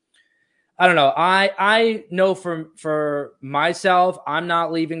 But I don't know. I know for myself, I'm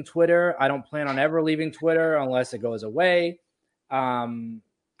not leaving Twitter. I don't plan on ever leaving Twitter unless it goes away. I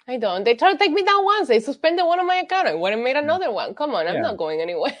don't. They tried to take me down once. They suspended one of my accounts. I went and made another one. Come on, I'm not going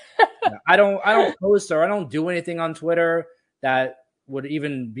anywhere. I don't post or I don't do anything on Twitter that would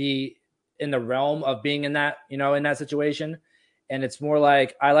even be in the realm of being in that, in that situation. And it's more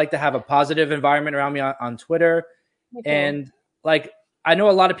like I like to have a positive environment around me on Twitter. Okay. And like, I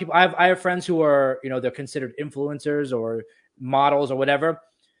know a lot of people, I have friends who are, they're considered influencers or models or whatever,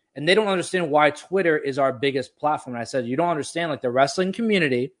 and they don't understand why Twitter is our biggest platform. And I said, you don't understand, like, the wrestling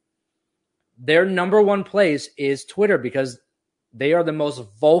community, their number one place is Twitter, because they are the most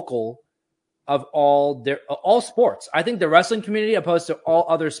vocal of all sports. I think the wrestling community, opposed to all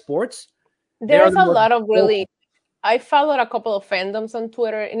other sports, there's a lot of really, I followed a couple of fandoms on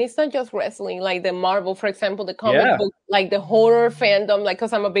Twitter, and it's not just wrestling, like the Marvel, for example, the comic book, like the horror fandom, like,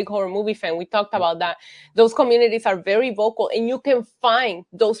 because I'm a big horror movie fan. We talked about that. Those communities are very vocal, and you can find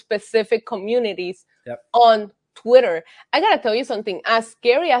those specific communities on Twitter. I got to tell you something, as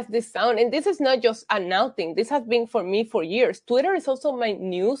scary as this sounds, and this is not just a now thing, this has been for me for years. Twitter is also my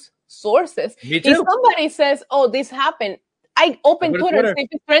news sources. Me too. If somebody says, oh, this happened, I open Twitter and see if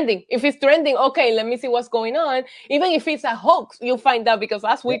it's trending. If it's trending, okay, let me see what's going on. Even if it's a hoax, you'll find out, because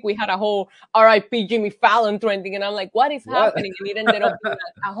last week we had a whole RIP Jimmy Fallon trending, and I'm like, what is happening? And it ended up being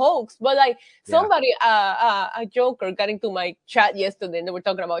a hoax. But like, somebody, a joker got into my chat yesterday, and they were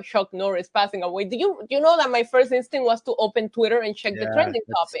talking about Chuck Norris passing away. Do you know that my first instinct was to open Twitter and check the trending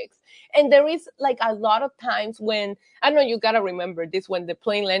topics? And there is like a lot of times when, I don't know, you got to remember this, when the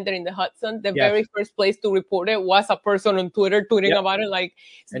plane landed in the Hudson, the very first place to report it was a person on Twitter tweeting about it. Like,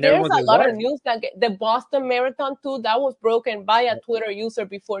 and there's a lot of news that the Boston Marathon too, that was broken by a Twitter user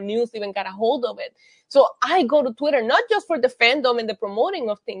before news even got a hold of it. So I go to Twitter, not just for the fandom and the promoting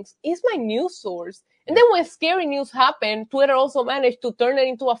of things. It's my news source. And then when scary news happen, Twitter also managed to turn it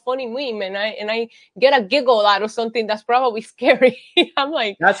into a funny meme, and I get a giggle out of something that's probably scary. I'm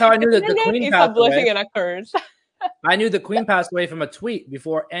like, that's how I knew that the Queen passed away. It's a blessing and a curse. I knew the Queen passed away from a tweet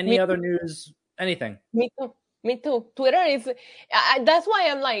before any other news, anything. Me too. Twitter is, that's why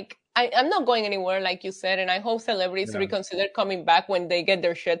I'm like, I'm not going anywhere, like you said, and I hope celebrities reconsider coming back when they get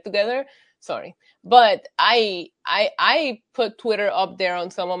their shit together. Sorry. But I put Twitter up there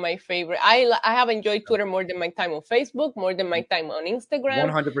on some of my favorite. I have enjoyed Twitter more than my time on Facebook, more than my time on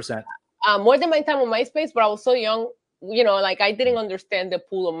Instagram. 100%. More than my time on MySpace, but I was so young, like, I didn't understand the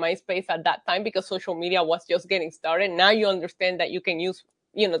pull of MySpace at that time, because social media was just getting started. Now you understand that you can use,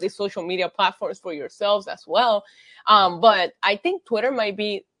 these social media platforms for yourselves as well. But I think Twitter might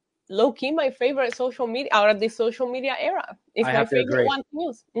be low-key my favorite social media out of the social media era. It's my favorite one to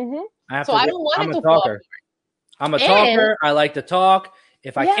use. I don't want it to fall apart. I'm a talker. I like to talk.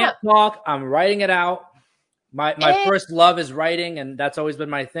 If I can't talk, I'm writing it out. My first love is writing, and that's always been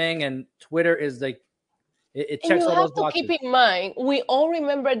my thing. And Twitter is like, it checks all those boxes. You have to keep in mind, we all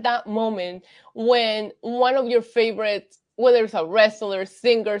remember that moment when one of your favorites, whether it's a wrestler,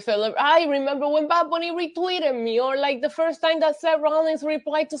 singer, celebrity. I remember when Bad Bunny retweeted me, or like the first time that Seth Rollins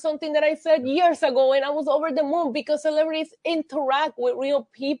replied to something that I said years ago, and I was over the moon, because celebrities interact with real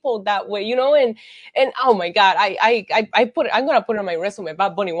people that way, and oh my God, I'm gonna put it on my resume.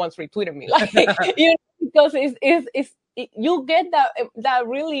 Bad Bunny once retweeted me, like, because it's you get that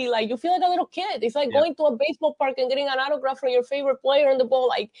really, like, you feel like a little kid. It's like going to a baseball park and getting an autograph from your favorite player on the ball.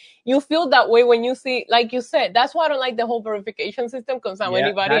 Like, you feel that way when you see, like you said. That's why I don't like the whole verification system, because I'm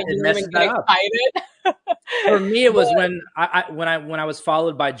anybody and you don't even get excited. For me, it was when I was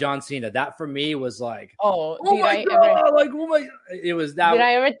followed by John Cena. That for me was like, oh my god, like, oh my, it was that. Did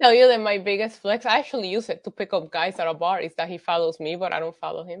I ever tell you that my biggest flex? I actually use it to pick up guys at a bar. Is that he follows me, but I don't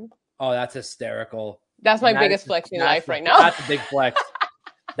follow him. Oh, that's hysterical. That's my biggest flex in life right now. That's a big flex.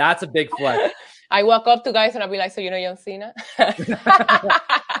 That's a big flex. I walk up to guys and I'll be like, so you know John Cena?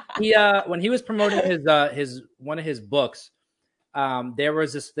 When he was promoting his one of his books, there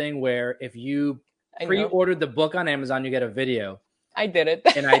was this thing where if you pre-ordered the book on Amazon, you get a video. I did it.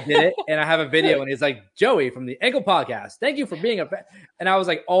 And I did it. And I have a video and he's like, Joey from the Ankle Podcast, thank you for being a fan. And I was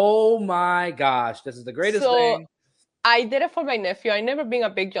like, oh my gosh, this is the greatest thing. I did it for my nephew. I never been a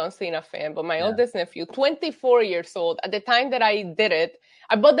big John Cena fan, but my oldest nephew, 24 years old, at the time that I did it,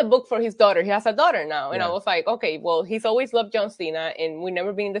 I bought the book for his daughter. He has a daughter now. And I was like, okay, well, he's always loved John Cena and we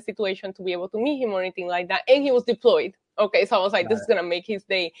never been in the situation to be able to meet him or anything like that. And he was deployed. Okay, so I was like, this is going to make his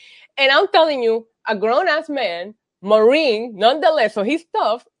day. And I'm telling you, a grown-ass man, Marine, nonetheless, so he's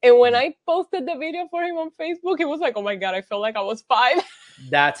tough. And when I posted the video for him on Facebook, he was like, oh my God, I felt like I was 5.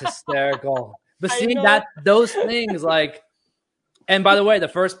 That's hysterical. But see, those things, like, and by the way, the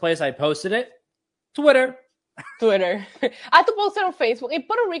first place I posted it, Twitter. I had to post it on Facebook. In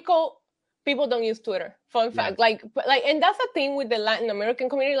Puerto Rico, people don't use Twitter. Fun fact. Like, and that's the thing with the Latin American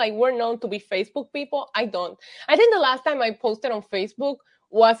community. Like, we're known to be Facebook people. I don't. I think the last time I posted on Facebook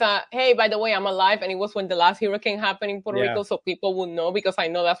was hey, by the way, I'm alive. And it was when the last hurricane happened in Puerto Rico. So people would know, because I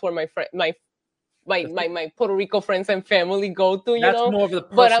know that's where my Puerto Rico friends and family go to, you know. More of the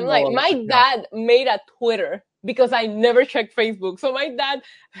but I'm like, my dad made a Twitter because I never checked Facebook. So my dad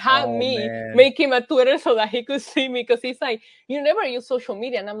had me make him a Twitter so that he could see me, because he's like, you never use social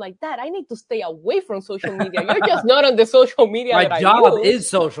media. And I'm like, Dad, I need to stay away from social media. You're just not on the social media my job is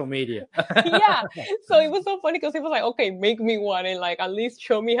social media. Yeah. So it was so funny because he was like, okay, make me one and like at least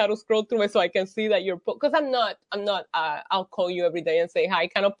show me how to scroll through it so I can see that you're because I'm not I'll call you every day and say hi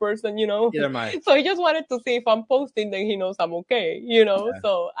kind of person, you know. Either am I. So he just wanted to see if I'm posting, then he knows I'm okay, you know.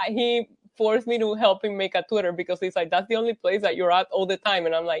 So he forced me to help him make a Twitter because he's like, that's the only place that you're at all the time.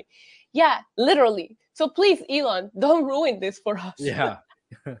 And I'm like, yeah, literally. So please, Elon, don't ruin this for us. Yeah.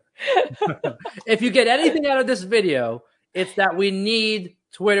 If you get anything out of this video, it's that we need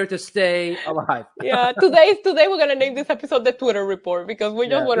Twitter to stay alive. Yeah, today we're gonna name this episode the Twitter Report because we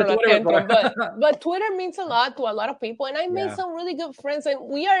just went on a tantrum. But Twitter means a lot to a lot of people, and I made some really good friends. And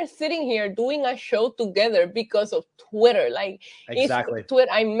we are sitting here doing a show together because of Twitter. Like exactly,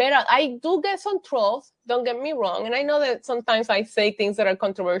 Twitter. I do get some trolls. Don't get me wrong, and I know that sometimes I say things that are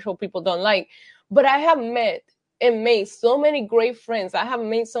controversial, people don't like. But I have met and made so many great friends. I have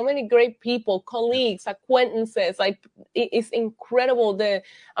made so many great people, colleagues, acquaintances. Like it's incredible the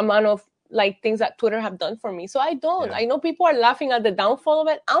amount of like things that Twitter have done for me. So I don't. Yeah. I know people are laughing at the downfall of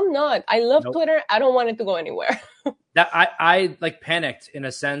it. I'm not. I love Twitter. I don't want it to go anywhere. That I like panicked in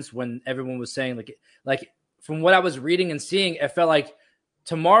a sense when everyone was saying like from what I was reading and seeing, it felt like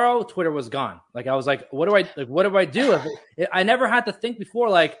tomorrow Twitter was gone. Like I was like, what do I do? I never had to think before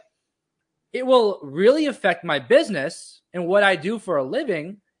like, it will really affect my business and what I do for a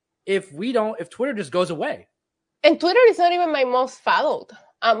living if Twitter just goes away. And Twitter is not even my most followed.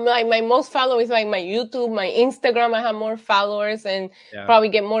 Like my most followed is like my YouTube, my Instagram. I have more followers and probably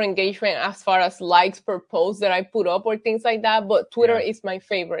get more engagement as far as likes per post that I put up or things like that. But Twitter is my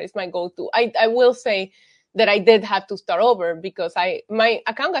favorite. It's my go-to. I will say that I did have to start over because my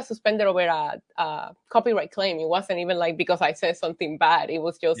account got suspended over a copyright claim. It wasn't even like because I said something bad. It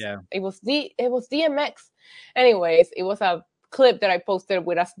was just it was DMX. Anyways, it was a clip that I posted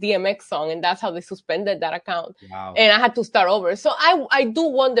with a DMX song, and that's how they suspended that account. Wow. And I had to start over. So I do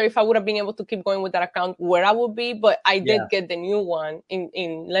wonder if I would have been able to keep going with that account where I would be, but I did get the new one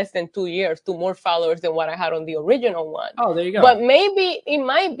in less than 2 years, 2 more followers than what I had on the original one. Oh, there you go. But maybe it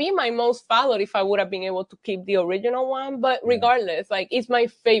might be my most followed if I would have been able to keep the original one. But regardless, like it's my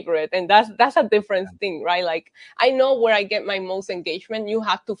favorite, and that's a different thing, right? Like I know where I get my most engagement. You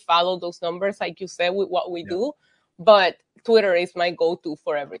have to follow those numbers, like you said, with what we do. But Twitter is my go-to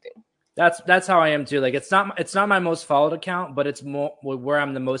for everything. That's how I am too. Like it's not my most followed account, but it's more where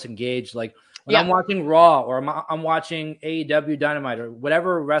I'm the most engaged. Like when I'm watching Raw or I'm watching AEW Dynamite or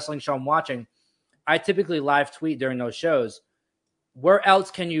whatever wrestling show I'm watching, I typically live tweet during those shows. Where else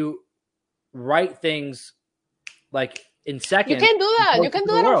can you write things like in seconds. You can do that. You can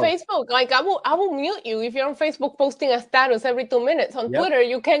do that on world. Facebook. Like I will mute you if you're on Facebook posting a status every 2 minutes. On Twitter,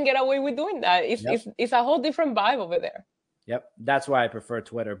 you can get away with doing that. It's a whole different vibe over there. Yep, that's why I prefer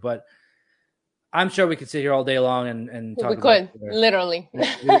Twitter. But I'm sure we could sit here all day long and talk. We could literally.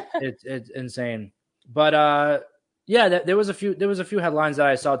 It's insane. But there was a few headlines that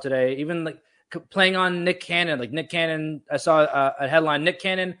I saw today. Even like playing on Nick Cannon. Like Nick Cannon, I saw a headline. Nick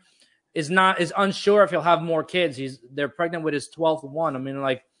Cannon is unsure if he'll have more kids. They're pregnant with his 12th one. I mean,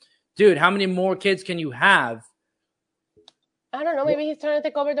 like, dude, how many more kids can you have? I don't know. Maybe he's trying to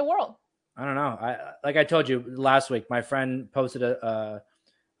take over the world. I don't know. Like I told you last week, my friend posted a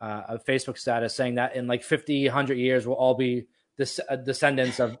Facebook status saying that in like 50, 100 years, we'll all be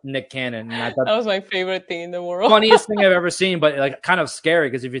descendants of Nick Cannon. And I thought that was my favorite thing in the world. Funniest thing I've ever seen, but like kind of scary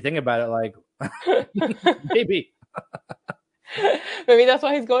because if you think about it, like maybe. Maybe that's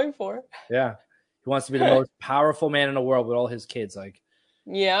what he's going for. Yeah. He wants to be the most powerful man in the world with all his kids. Like,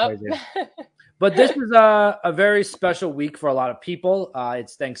 yeah. But this is a very special week for a lot of people.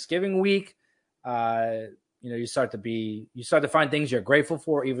 It's Thanksgiving week. You start to find things you're grateful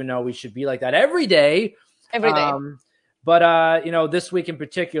for, even though we should be like that every day. Every day. But this week in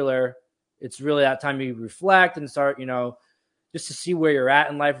particular, it's really that time you reflect and start, just to see where you're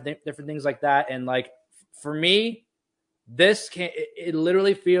at in life, different things like that. And like, for me, it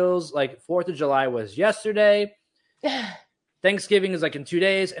literally feels like 4th of July was yesterday. Thanksgiving is like in 2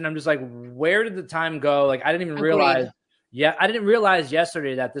 days. And I'm just like, where did the time go? Like, I didn't even realize. Yeah. I didn't realize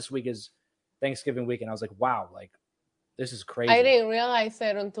yesterday that this week is Thanksgiving week. And I was like, wow, like this is crazy. I didn't realize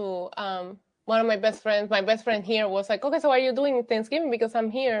it until, one of my best friend here was like, okay, so what are you doing Thanksgiving? Because I'm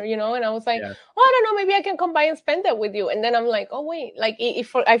here, and I was like, I don't know, maybe I can come by and spend it with you. And then I'm like, oh wait, like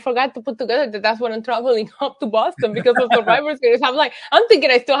I forgot to put together that's when I'm traveling up to Boston because of Survivor Series. I'm thinking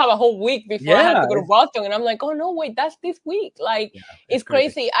I still have a whole week before I have to go to Boston. And I'm like, oh no, wait, that's this week. Like, it's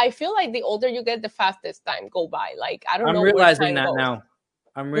crazy. I feel like the older you get, the fastest time go by. Like, I don't know. I'm realizing that now.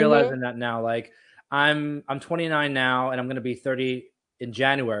 I'm realizing that now. Like, I'm 29 now, and I'm going to be 30 in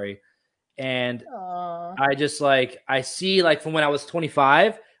January. And I just I see from when I was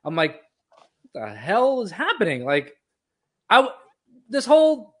 25, I'm like, what the hell is happening? Like this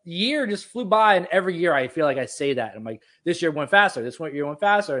whole year just flew by, and every year I feel like I say that. I'm like, this year went faster. This year went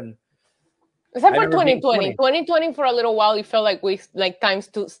faster. And except for 2020 for a little while, it felt like time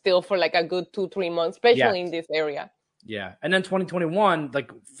stood still for like a good 2-3 months, especially in this area. Yeah. And then 2021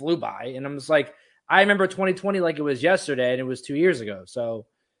 flew by, and I'm just like, I remember 2020 like it was yesterday, and it was 2 years ago. So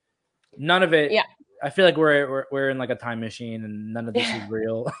none of it. Yeah, I feel like we're in like a time machine, and none of this is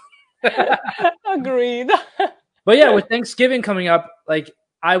real. Agreed. But yeah, with Thanksgiving coming up, like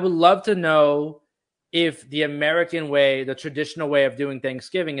I would love to know if the American way, the traditional way of doing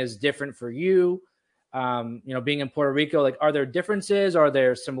Thanksgiving, is different for you. Being in Puerto Rico, like, are there differences? Are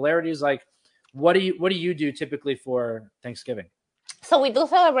there similarities? Like, what do you do typically for Thanksgiving? So we do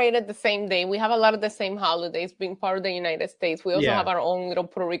celebrate it the same day. We have a lot of the same holidays being part of the United States. We also have our own little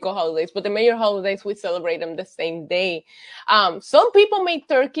Puerto Rico holidays, but the major holidays, we celebrate them the same day. Some people make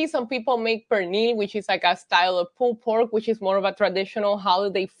turkey. Some people make pernil, which is like a style of pulled pork, which is more of a traditional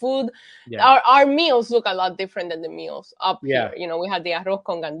holiday food. Yeah. Our meals look a lot different than the meals up here. We have the arroz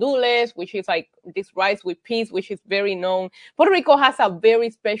con gandules, which is like this rice with peas, which is very known. Puerto Rico has a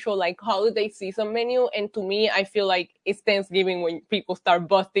very special holiday season menu. And to me, I feel like it's Thanksgiving when people start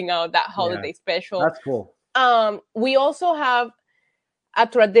busting out that holiday special. That's cool. We also have a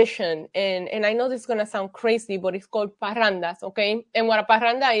tradition, and I know this is going to sound crazy, but it's called parrandas, okay? And what a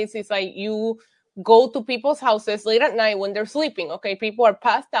parranda is like you go to people's houses late at night when they're sleeping, okay? People are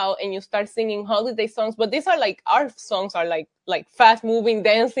passed out, and you start singing holiday songs, but these are our songs are like fast-moving,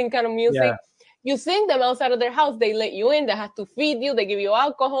 dancing kind of music. Yeah. You sing them outside of their house. They let you in. They have to feed you. They give you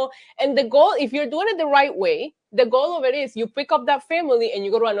alcohol. And the goal, if you're doing it the right way, the goal of it is you pick up that family and you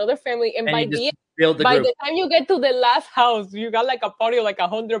go to another family. And by the time you get to the last house, you got a party of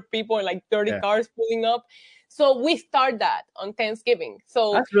 100 people and 30 cars pulling up. So we start that on Thanksgiving.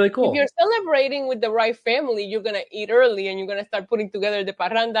 So that's really cool. If you're celebrating with the right family, you're going to eat early and you're going to start putting together the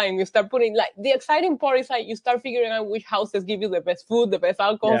parranda, and you start putting the exciting part is you start figuring out which houses give you the best food, the best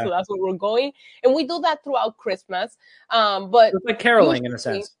alcohol. So that's where we're going. And we do that throughout Christmas. But it's like caroling in a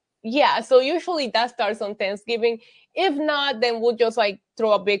sense. Yeah. So usually that starts on Thanksgiving. If not, then we'll just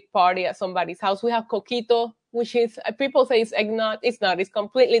throw a big party at somebody's house. We have coquito, which is, people say it's eggnog. It's not. It's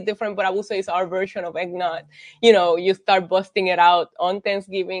completely different, but I would say it's our version of eggnog. You start busting it out on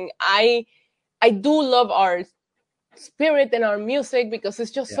Thanksgiving. I do love our spirit and our music because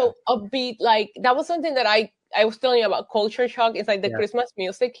it's just so upbeat. That was something that I was telling you about culture shock. It's the Christmas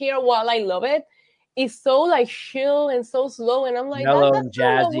music here. While I love it, is so like chill and so slow, and I'm like, mellow that's and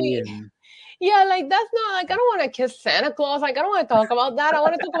not what jazzy we. and Yeah, like that's not like I don't want to kiss Santa Claus. Like I don't want to talk about that. I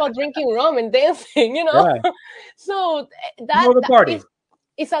want to talk about drinking rum and dancing. yeah, So more of a that party.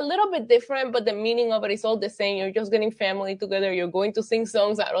 it's a little bit different, but the meaning of it is all the same. You're just getting family together. You're going to sing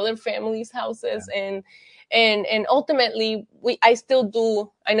songs at other families' houses, and ultimately, I still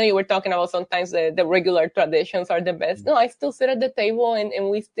do. I know you were talking about sometimes the regular traditions are the best. No, I still sit at the table and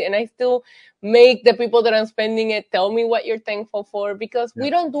I still make the people that I'm spending it tell me what you're thankful for, because Yeah. we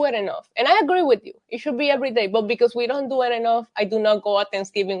don't do it enough. And I agree with you. It should be every day, but because we don't do it enough, I do not go at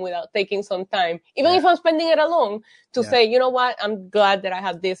Thanksgiving without taking some time, even Yeah. if I'm spending it alone, to Yeah. say, you know what, I'm glad that I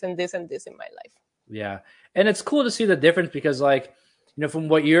have this and this and this in my life. Yeah. And it's cool to see the difference because, like, you know, from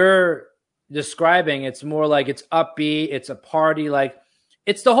what you're describing, it's more like it's upbeat, it's a party. Like,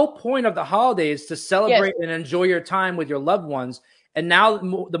 it's the whole point of the holidays to celebrate Yes. and enjoy your time with your loved ones. And now,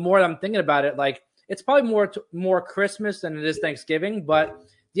 the more I'm thinking about it, like, it's probably more Christmas than it is Thanksgiving. But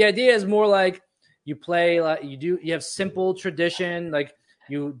the idea is more like you play, like, you have simple tradition, like,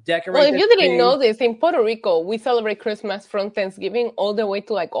 you Well, decorate if the you didn't tree. know this, in Puerto Rico, we celebrate Christmas from Thanksgiving all the way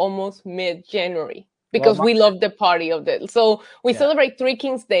to like almost mid-January, Well, because we love the party of it. So we yeah, celebrate Three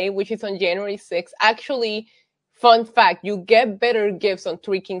Kings Day, which is on January 6th. Actually, fun fact, you get better gifts on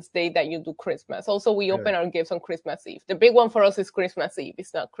Three Kings Day than you do Christmas. Also, we really, open our gifts on Christmas Eve. The big one for us is Christmas Eve.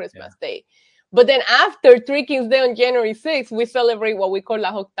 It's not yeah. Christmas Day. But then after Three Kings Day on January 6th, we celebrate what we call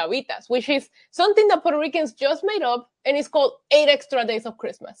las octavitas, which is something that Puerto Ricans just made up, and it's called 8 extra days of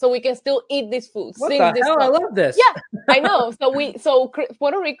Christmas. So we can still eat this food, What sing the this hell? I song. love this. Yeah, I know. So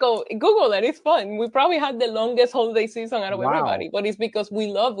Puerto Rico, Google it. It's fun. We probably had the longest holiday season out of Wow. everybody, but it's because we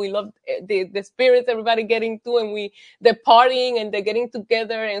love the spirits everybody getting to, and the partying and the getting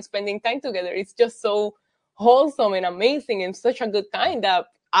together and spending time together. It's just so wholesome and amazing and such a good time that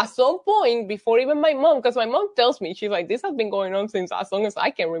at some point, before even my mom, because my mom tells me, she's like, this has been going on since as long as I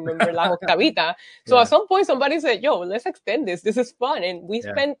can remember, La Octavita. So Yeah. at some point, somebody said, yo, let's extend this. This is fun. And we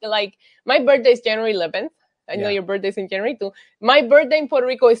Yeah. spent like, my birthday is January 11th. I know Yeah. your birthday's in January too. My birthday in Puerto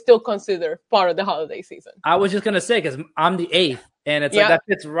Rico is still considered part of the holiday season. I was just gonna say because I'm the 8th, and it's like Yeah. that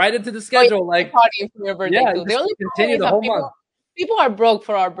fits right into the Oh, yeah, schedule. Like, partying for your birthday yeah, too. you The just only problem continue is the that whole month. people are broke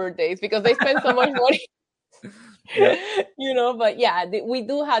for our birthdays because they spend so much money. Yeah. But yeah, we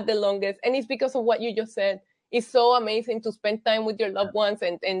do have the longest, and it's because of what you just said. It's so amazing to spend time with your loved ones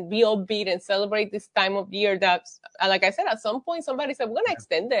and be upbeat and celebrate this time of year. That's like I said, at some point somebody said we're gonna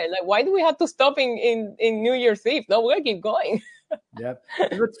extend it. Like, why do we have to stop in New Year's Eve? No, we're gonna keep going. Yeah.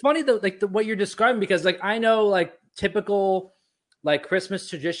 It's funny though, like what you're describing, because like I know like typical like Christmas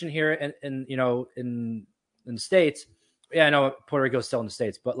tradition here in in the States. Yeah, I know Puerto Rico is still in the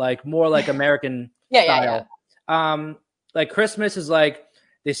States, but like more like American Yeah. style. Like Christmas is like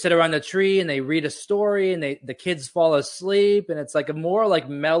they sit around the tree and they read a story and the kids fall asleep, and it's like a more like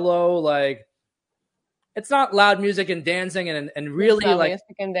mellow, like it's not loud music and dancing and There's really loud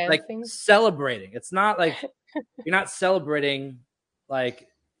music and like dancing. celebrating. It's not like you're not celebrating like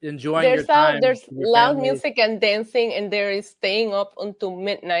enjoying your time There's with your loud family. music and dancing, and there is staying up until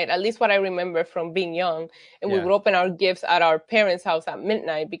midnight. At least what I remember from being young. And we Yeah. would open our gifts at our parents' house at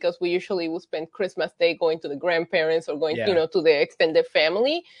midnight, because we usually would spend Christmas Day going to the grandparents or going, Yeah. to the extended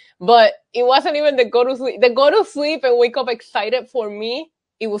family. But it wasn't even the go to sleep. The go to sleep and wake up excited for me.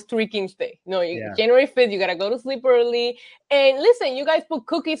 It was Three Kings Day. No, Yeah. January 5th, you gotta go to sleep early. And listen, you guys put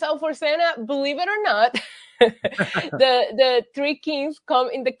cookies out for Santa, believe it or not. The Three Kings come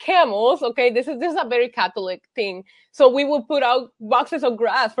in the camels. Okay, this is a very Catholic thing. So we would put out boxes of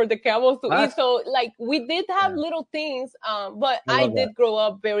grass for the camels to eat. What? So like we did have Yeah. little things, but I I love that. did grow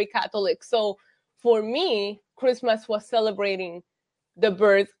up very Catholic. So for me, Christmas was celebrating the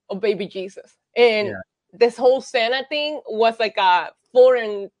birth of baby Jesus, and Yeah. this whole Santa thing was like a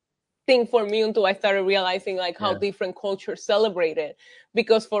foreign thing for me until I started realizing like how Yeah. different cultures celebrate it.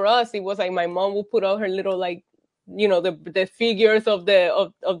 Because for us, it was like my mom would put out her little like, the figures of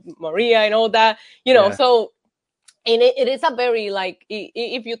of Maria and all that, Yeah. So, and it is a very like,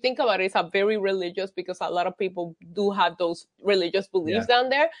 if you think about it, it's a very religious, because a lot of people do have those religious Yeah. beliefs down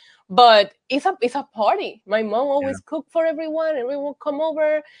there. But it's a party. My mom Yeah. always cooked for everyone come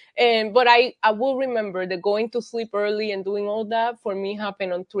over. But I will remember that going to sleep early and doing all that for me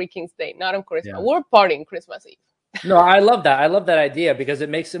happened on Three Kings Day, not on Christmas. Yeah. We're partying Christmas Eve. No, I love that. I love that idea because it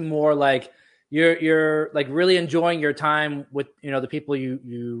makes it more like you're like really enjoying your time with the people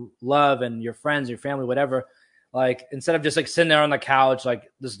you love and your friends, your family, whatever. Like instead of just like sitting there on the couch, like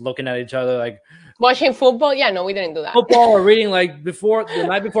just looking at each other, like Watching football? Yeah, no, we didn't do that. football or reading like before the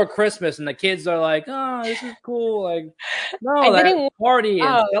night before Christmas, and the kids are like, "Oh, this is cool!" Like, I no, that didn't. party and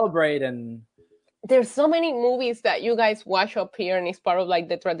Uh, celebrate and there's so many movies that you guys watch up here, and it's part of like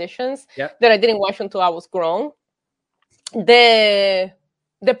the traditions Yep. that I didn't watch until I was grown. The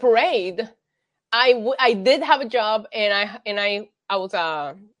parade. I did have a job, and I was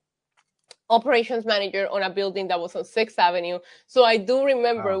a operations manager on a building that was on 6th Avenue. So I do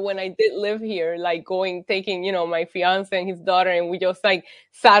remember Wow. when I did live here, like taking, my fiance and his daughter, and we just like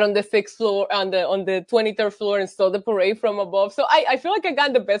sat on the 6th floor, on the 23rd floor, and saw the parade from above. So I feel like I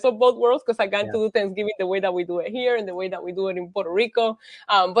got the best of both worlds, because I got Yeah. to do Thanksgiving the way that we do it here and the way that we do it in Puerto Rico.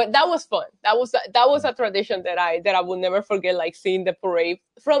 But that was fun. That was a tradition that I will never forget, like seeing the parade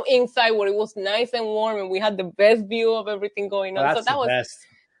from inside, where it was nice and warm and we had the best view of everything going Oh, on. So that's the that was, best.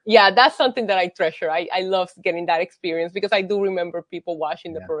 yeah, that's something that I treasure. I love getting that experience, because I do remember people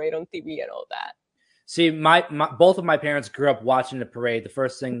watching the Yeah. parade on TV and all that. See, my both of my parents grew up watching the parade.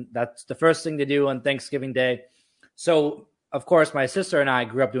 That's the first thing to do on Thanksgiving Day. So, of course, my sister and I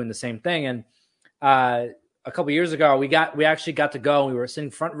grew up doing the same thing. And a couple years ago, we actually got to go. And we were sitting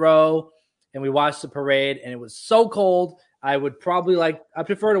front row, and we watched the parade. And it was so cold. I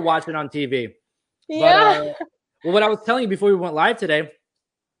prefer to watch it on TV. Yeah. But well, what I was telling you before we went live today,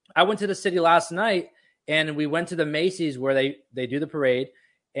 I went to the city last night, and we went to the Macy's where they do the parade,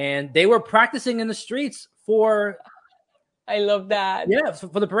 and they were practicing in the streets for I love that.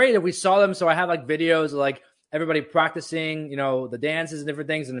 for the parade. And we saw them, so I have like videos of like everybody practicing, the dances and different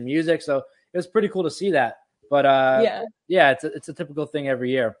things and the music. So it was pretty cool to see that. But it's a typical thing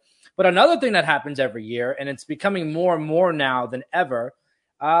every year. But another thing that happens every year, and it's becoming more and more now than ever,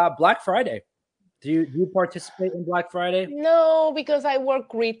 Black Friday. Do you participate in Black Friday? No, because I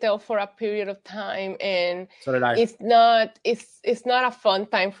work retail for a period of time, and So did I. it's not a fun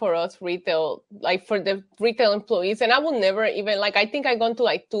time for us retail, like for the retail employees. And I will never even, like, I think I gone to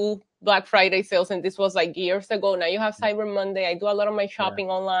like 2 Black Friday sales, and this was like years ago. Now you have Cyber Monday. I do a lot of my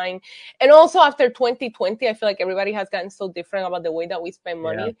shopping online. And also after 2020, I feel like everybody has gotten so different about the way that we spend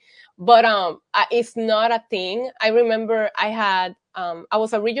money. Yeah. But it's not a thing. I remember I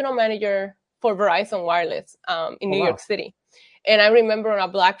was a regional manager for Verizon Wireless in New York City. And I remember on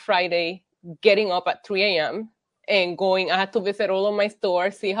a Black Friday getting up at 3 a.m. and going. I had to visit all of my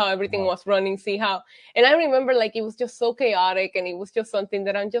stores, see how everything was running, and I remember like it was just so chaotic, and it was just something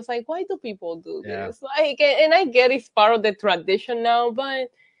that I'm just like, why do people do this? Like, and I get it's part of the tradition now,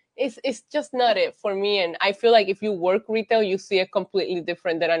 but it's just not it for me. And I feel like if you work retail, you see it completely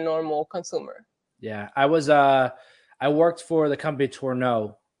different than a normal consumer. Yeah, I worked for the company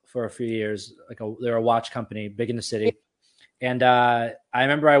Tourneau for a few years. They're a watch company, big in the city. And I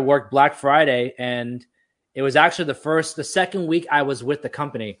remember I worked Black Friday, and it was actually the second week I was with the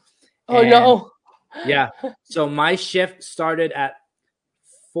company. Oh, no. Yeah. So my shift started at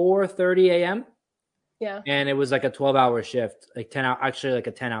 4:30 a.m. Yeah. And it was like a 12-hour shift, like 10 hour, actually like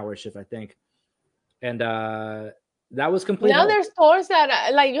a 10-hour shift, I think. And that was complete. Now there's stores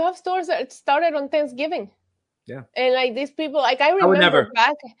that like you have stores that started on Thanksgiving. Yeah. And like these people, like I remember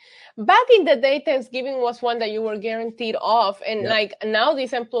back in the day, Thanksgiving was one that you were guaranteed off. And like now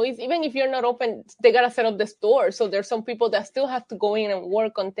these employees, even if you're not open, they got to set up the store. So there's some people that still have to go in and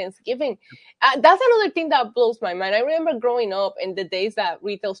work on Thanksgiving. That's another thing that blows my mind. I remember growing up in the days that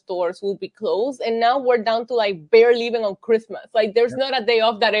retail stores will be closed. And now we're down to like barely even on Christmas. Like there's not a day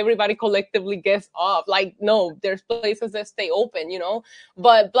off that everybody collectively gets off. Like, no, there's places that stay open,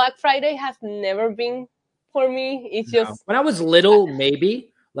 But Black Friday has never been for me. It's just when I was little,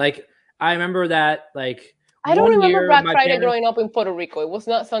 maybe like I remember that like I don't remember Black Friday growing up in Puerto Rico. It was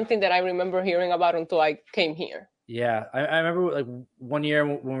not something that I remember hearing about until I came here. Yeah, I remember like one year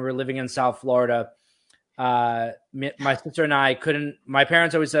when we were living in South Florida, my sister and I couldn't. My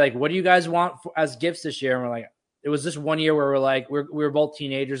parents always said like, "What do you guys want as gifts this year?" And we're like, it was this one year where we're like, we were both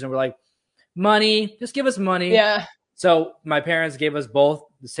teenagers, and we're like, money, just give us money. Yeah. So my parents gave us both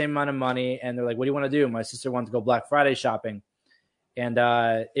the same amount of money, and they're like, "What do you want to do?" My sister wanted to go Black Friday shopping, and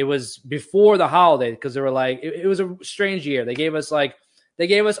it was before the holiday because they were like, it was a strange year. They gave us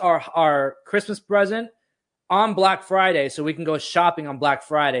our Christmas present on Black Friday, so we can go shopping on Black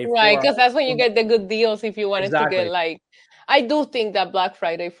Friday. Right, because that's when you get the good deals if you wanted to get like. I do think that Black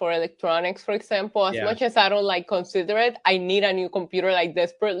Friday for electronics, for example, as much as I don't like consider it, I need a new computer like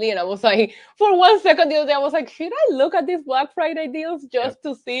desperately. And I was like, for 1 second the other day, I was like, should I look at these Black Friday deals just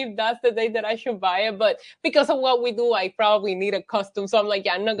to see if that's the day that I should buy it? But because of what we do, I probably need a custom. So I'm like,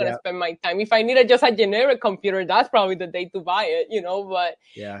 I'm not going to spend my time. If I needed just a generic computer, that's probably the day to buy it,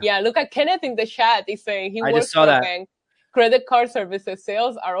 But look at Kenneth in the chat. He's saying he works for a bank. Credit card services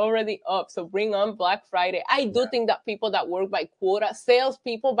sales are already up, so bring on Black Friday. I do think that people that work by quota,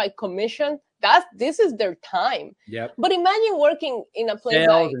 salespeople by commission, this is their time. Yep. But imagine working in a place sales,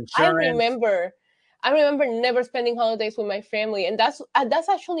 like insurance. I remember I remember never spending holidays with my family. And that's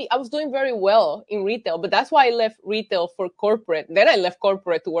actually, I was doing very well in retail, but that's why I left retail for corporate. Then I left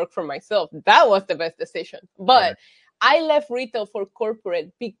corporate to work for myself. That was the best decision. But I left retail for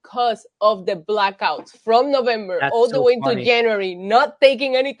corporate because of the blackouts from November all the way into January, not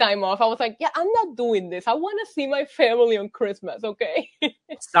taking any time off. I was like, yeah, I'm not doing this. I want to see my family on Christmas. Okay.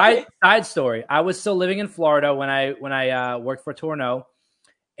 Side story. I was still living in Florida when I worked for Tourneau,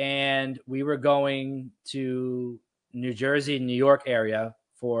 and we were going to New Jersey, New York area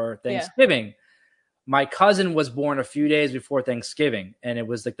for Thanksgiving. Yeah. My cousin was born a few days before Thanksgiving, and it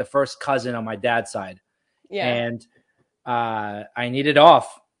was like the first cousin on my dad's side. Yeah. And I needed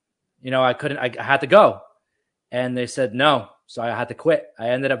off. I had to go. And they said no. So I had to quit. I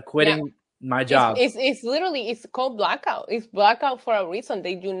ended up quitting my job. It's literally, it's called blackout. It's blackout for a reason.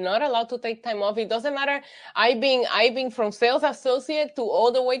 They do not allow to take time off. It doesn't matter. I've been from sales associate to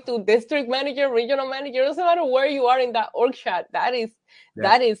all the way to district manager, regional manager. It doesn't matter where you are in that org chart. That is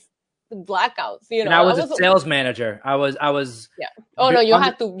blackouts. And I was a sales manager. I was. Yeah. Oh no, you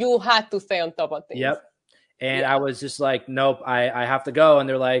had to stay on top of things. Yep. And I was just like, nope, I have to go. And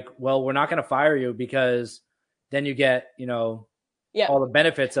they're like, well, we're not going to fire you because then you get, all the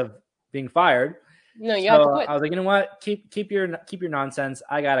benefits of being fired. No, you have to quit. I was like, you know what? Keep your nonsense.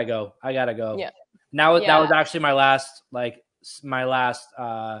 I gotta go. Yeah. Now that was actually my last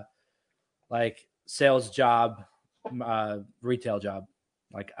sales job, retail job.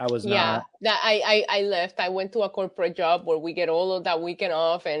 Like I was not. That I left. I went to a corporate job where we get all of that weekend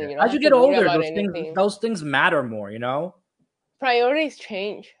off, and as you get older, those things matter more. Priorities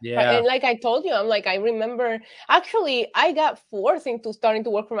change. Yeah. And like I told you, I remember actually I got forced into starting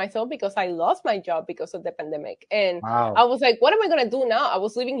to work for myself because I lost my job because of the pandemic. And I was like, what am I going to do now? I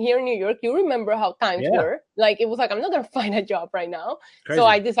was living here in New York. You remember how times were. Like, it was like, I'm not going to find a job right now. Crazy. So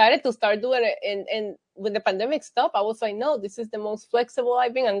I decided to start doing it. And when the pandemic stopped, I was like, no, this is the most flexible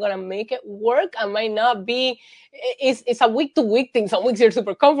I've been. I'm going to make it work. I might not be, it's a week to week thing. Some weeks you're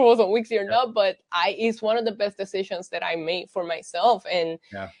super comfortable, some weeks you're not, but it's one of the best decisions that I made for myself. And,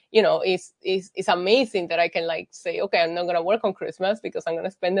 it's amazing that I can say, okay, I'm not going to work on Christmas because I'm going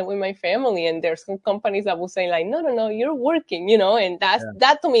to spend it with my family. And there's some companies that will say like, no, you're working, and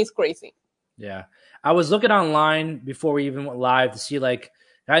that to me is crazy. Yeah. I was looking online before we even went live to see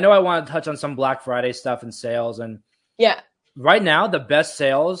I know I want to touch on some Black Friday stuff and sales, and right now the best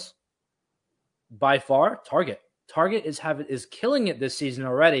sales by far, Target. Target is killing it this season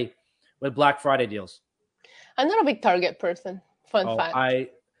already with Black Friday deals. I'm not a big Target person. Fun fact.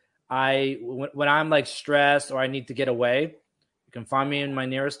 When I'm stressed or I need to get away, you can find me in my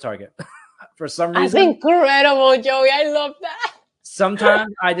nearest Target. For some reason, that's incredible, Joey. I love that.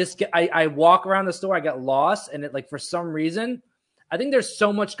 Sometimes I walk around the store, I get lost, and it for some reason. I think there's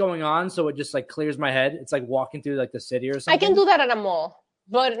so much going on, so it just clears my head. It's like walking through the city or something. I can do that at a mall,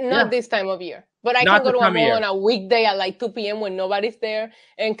 but not this time of year. But I can go to a mall on a weekday at 2 p.m. when nobody's there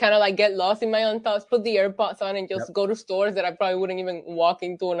and kind of get lost in my own thoughts, put the AirPods on and just go to stores that I probably wouldn't even walk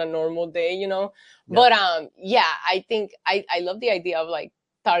into on a normal day, Yep. But I think I love the idea of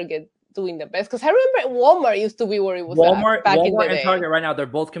Target doing the best, because I remember Walmart used to be where it was Walmart back in the and day. Target right now, they're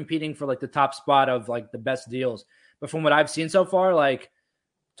both competing for the top spot of the best deals. But from what I've seen so far,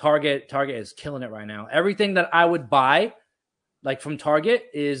 Target is killing it right now. Everything that I would buy, from Target,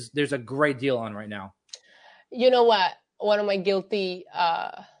 there's a great deal on right now. You know what? One of my guilty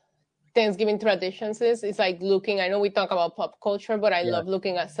Thanksgiving traditions is looking. I know we talk about pop culture, but I love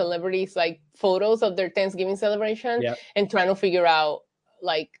looking at celebrities photos of their Thanksgiving celebration and trying to figure out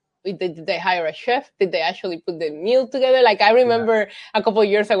did they hire a chef? Did they actually put the meal together? I remember a couple of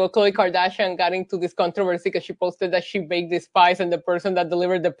years ago, Khloe Kardashian got into this controversy because she posted that she baked these pies, and the person that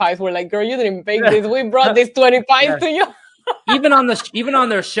delivered the pies were like, girl, you didn't bake this. We brought these 20 pies to you. even on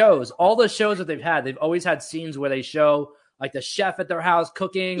their shows, all the shows that they've always had scenes where they show the chef at their house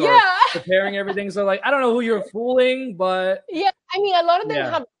cooking or preparing everything. So I don't know who you're fooling, but a lot of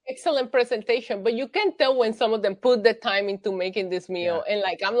them have excellent presentation, but you can tell when some of them put the time into making this meal. And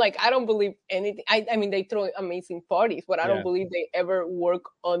I don't believe anything. I mean, they throw amazing parties, but I don't believe they ever work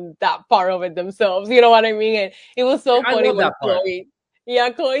on that part of it themselves. You know what I mean? And it was so funny when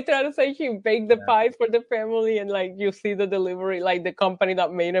Khloe tried to say she baked the pies for the family, and you see the delivery, the company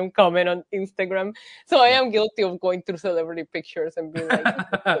that made them comment on Instagram. So I am guilty of going through celebrity pictures and being like, you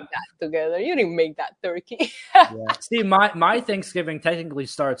put that together. You didn't make that turkey. See, my Thanksgiving technically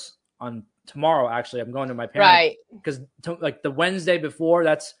starts on tomorrow. Actually, I'm going to my parents, right? Because the Wednesday before,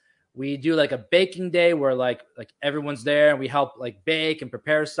 we do a baking day where everyone's there and we help bake and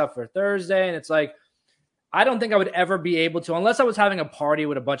prepare stuff for Thursday, and it's I don't think I would ever be able to, unless I was having a party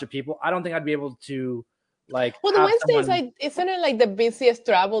with a bunch of people. I don't think I'd be able to like Well, the have Wednesday is someone. like, isn't it like the busiest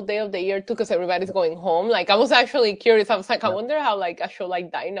travel day of the year too? Because everybody's going home. Like, I was actually curious. I was like, I Yeah, wonder how like a show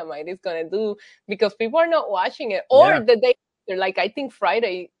like Dynamite is gonna do because people are not watching it. Or yeah, the day after, like I think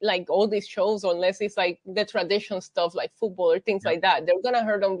Friday, like all these shows, unless it's like the tradition stuff like football or things yeah, like that, they're gonna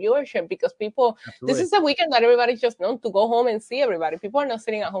hurt on viewership because people. This absolutely. is the weekend that everybody's just known to go home and see everybody. People are not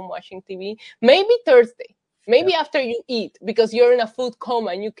sitting at home watching TV. Maybe Thursday. Yeah. Maybe after you eat because you're in a food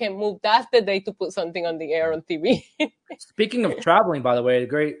coma and you can move. That's the day to put something on the air on TV. Speaking of traveling, by the way,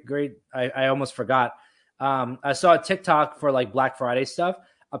 great. I almost forgot. I saw a TikTok for like Black Friday stuff. Yeah.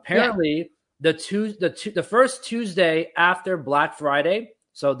 Apparently, the first Tuesday after Black Friday,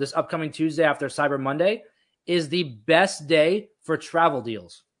 so this upcoming Tuesday after Cyber Monday, is the best day for travel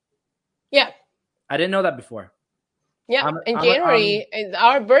deals. Yeah. I didn't know that before. Yeah. And January,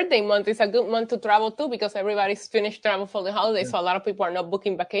 our birthday month, is a good month to travel too because everybody's finished travel for the holidays. So a lot of people are not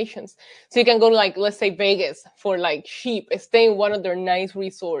booking vacations. So you can go to like, let's say Vegas for like cheap, stay in one of their nice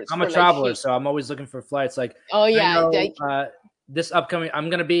resorts. I'm for a traveler, like cheap. so I'm always looking for flights. Like Oh I yeah. know this upcoming, I'm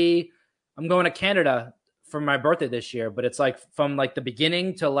going to Canada for my birthday this year, but it's like from like the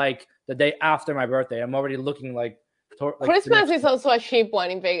beginning to like the day after my birthday. I'm already looking like Christmas is also a cheap one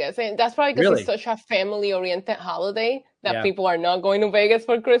in Vegas, and that's probably because really. it's such a family-oriented holiday that Yeah. people are not going to Vegas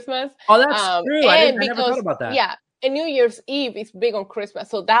for Christmas. Oh, that's true. And I never thought because about that. yeah, and New Year's Eve is big on Christmas,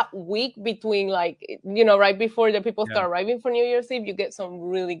 so that week between like right before the people Yeah. start arriving for New Year's Eve, you get some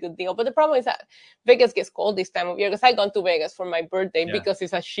really good deal. But the problem is that Vegas gets cold this time of year because I gone to Vegas for my birthday Yeah. because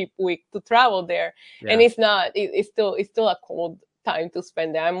it's a cheap week to travel there, Yeah. and it's not. It's still a cold time to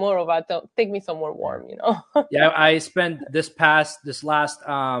spend there. I'm more of a take me somewhere warm, Yeah, I spent this last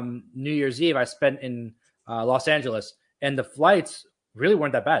New Year's Eve. I spent in Los Angeles, and the flights really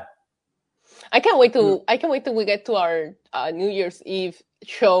weren't that bad. I can't wait till we get to our New Year's Eve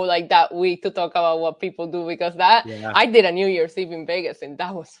show like that week to talk about what people do because Yeah. I did a New Year's Eve in Vegas and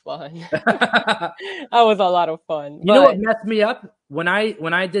that was fun. That was a lot of fun. You know what messed me up when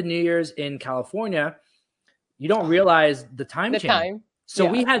I did New Year's in California? You don't realize the time change. So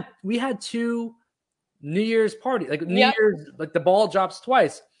yeah. we had two New Year's party, like New Year's, like the ball drops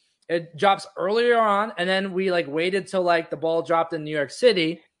twice. It drops earlier on, and then we like waited till like the ball dropped in New York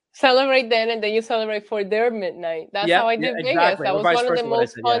City. Celebrate then, and then you celebrate for their midnight. That's how I did Vegas. Exactly. That was one of the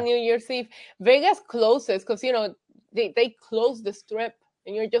most fun New Year's Eve. Vegas closes because they close the strip,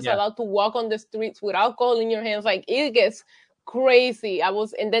 and you're just allowed to walk on the streets with alcohol in your hands. Like it gets crazy.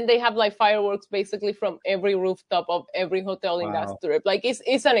 And then they have like fireworks basically from every rooftop of every hotel in that strip. Like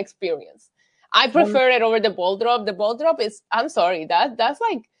it's an experience. I prefer it over the ball drop. The ball drop is, I'm sorry, that's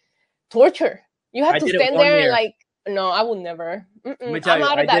like torture. You have to stand there and like, no, I would never. I'm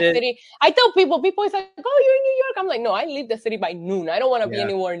out of that city. I tell people is like, oh, you're in New York. I'm like, no, I leave the city by noon. I don't want to be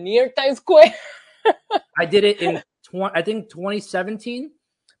anywhere near Times Square. I did it in, I think 2017.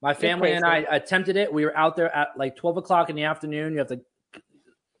 My family and I attempted it. We were out there at like 12 o'clock in the afternoon. You have to.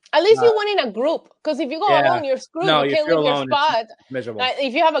 At least you went in a group, because if you go alone, you're screwed. No, you can't leave your spot. It's miserable.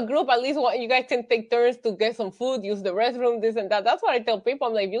 If you have a group, at least you guys can take turns to get some food, use the restroom, this and that. That's what I tell people.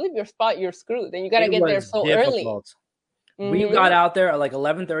 I'm like, if you leave your spot, you're screwed. And you got to get there so early. We got out there at like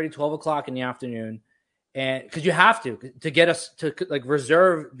 11:30, 12 o'clock in the afternoon. And because you have to get us to like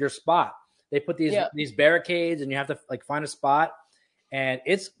reserve your spot. They put these barricades and you have to like find a spot. And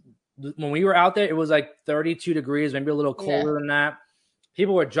when we were out there, it was like 32 degrees, maybe a little colder than that.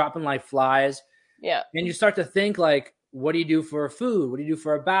 People were dropping like flies. Yeah. And you start to think like, what do you do for food? What do you do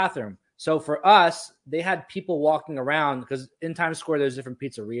for a bathroom? So for us, they had people walking around because in Times Square, there's different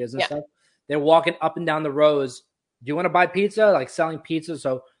pizzerias and stuff. They're walking up and down the rows. Do you want to buy pizza? Like selling pizza.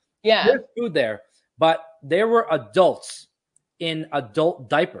 So there's food there. But there were adults in adult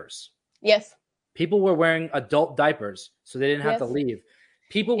diapers. Yes. People were wearing adult diapers, so they didn't have to leave.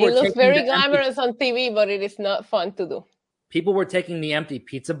 It looks very glamorous on TV, but it is not fun to do. People were taking the empty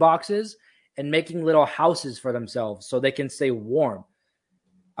pizza boxes and making little houses for themselves so they can stay warm.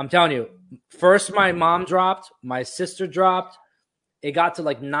 I'm telling you, first my mom dropped, my sister dropped. It got to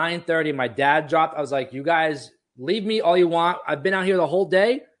like 9:30. My dad dropped. I was like, you guys leave me all you want. I've been out here the whole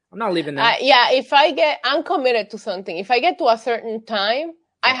day. I'm not leaving now. I'm committed to something. If I get to a certain time,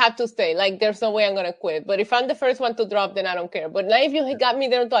 I have to stay. Like, there's no way I'm going to quit. But if I'm the first one to drop, then I don't care. But now if you got me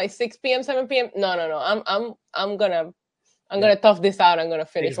there until like 6 p.m., 7 p.m., no. I'm going to tough this out. I'm going to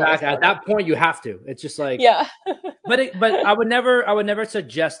finish. Exactly. At that point, you have to. It's just like, but I would never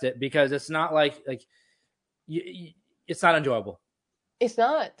suggest it because it's not like it's not enjoyable. It's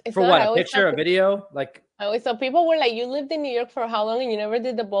not. For what? A picture, a video? Like, I always thought people were like, you lived in New York for how long and you never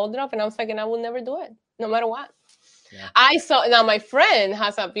did the ball drop? And I was like, and I will never do it, no matter what. Yeah. I saw, now my friend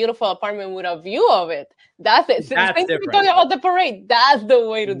has a beautiful apartment with a view of it. That's it. That's Since we're talking about the parade, that's the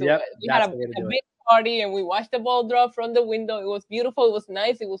way to do it. We had a big party and we watched the ball drop from the window. It was beautiful. It was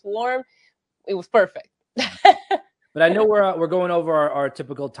nice. It was warm. It was perfect. But I know we're going over our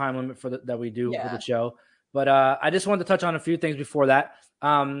typical time limit that we do for the show. But I just wanted to touch on a few things before that.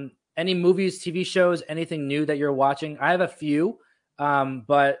 Any movies, TV shows, anything new that you're watching? I have a few,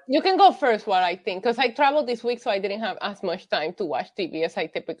 but you can go first. What I think, because I traveled this week, so I didn't have as much time to watch TV as I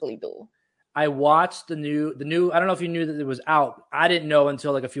typically do. I watched the new. I don't know if you knew that it was out. I didn't know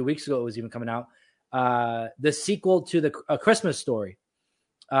until like a few weeks ago it was even coming out. The sequel to A Christmas Story.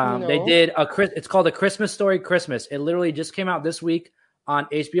 No. They did it's called A Christmas Story Christmas. It literally just came out this week on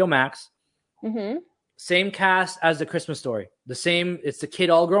HBO Max. Mm-hmm. Same cast as The Christmas Story. It's the kid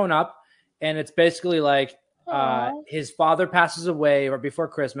all grown up, and it's basically like his father passes away right before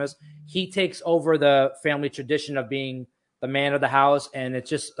Christmas. He takes over the family tradition of being the man of the house, and it's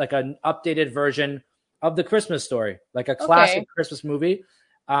just like an updated version of The Christmas Story, like a classic Christmas movie.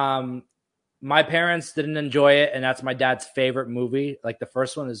 My parents didn't enjoy it, and that's my dad's favorite movie. Like the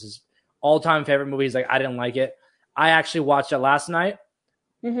first one is his all-time favorite movie. He's like, I didn't like it. I actually watched it last night.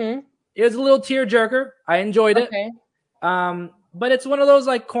 Mm-hmm. It was a little tearjerker. I enjoyed it. But it's one of those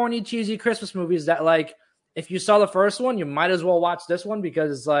like corny, cheesy Christmas movies that like if you saw the first one, you might as well watch this one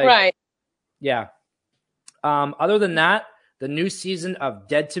because it's like yeah. Other than that, the new season of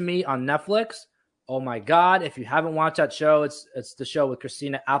Dead to Me on Netflix. Oh my God. If you haven't watched that show, it's the show with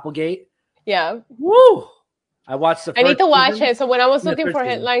Christina Applegate. Yeah. Woo! I watched the first I need to watch it. So when I was looking for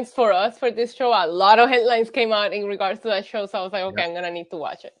headlines for us for this show, a lot of headlines came out in regards to that show. So I was like, okay, I'm going to need to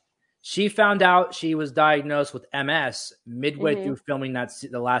watch it. She found out she was diagnosed with MS midway through filming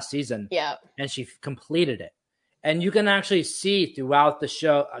the last season. Yeah. And she completed it. And you can actually see throughout the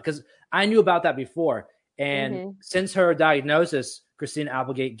show, because I knew about that before. And since her diagnosis, Christina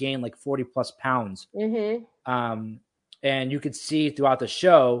Applegate gained like 40 plus pounds. And you could see throughout the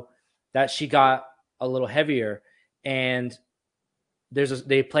show that she got a little heavier, and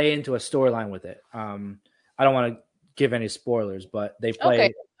they play into a storyline with it. I don't want to give any spoilers, but they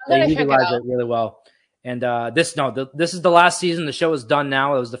utilize it really well. And this is the last season. The show is done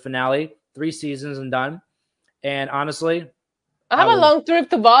now. It was the finale, 3 seasons and done. And honestly, I have a long trip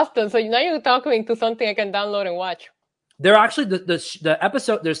to Boston, so now you're talking to something I can download and watch. They're actually the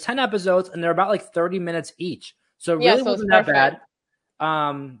episode. There's 10 episodes, and they're about like 30 minutes each. So it really wasn't that bad.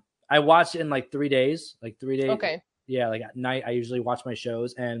 I watched it in like 3 days, Okay. Yeah, like at night, I usually watch my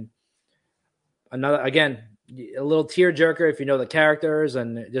shows. And a little tearjerker if you know the characters,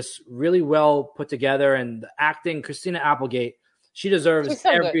 and just really well put together. And the acting, Christina Applegate, she deserves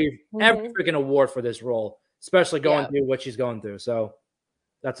every freaking award for this role, especially going through what she's going through. So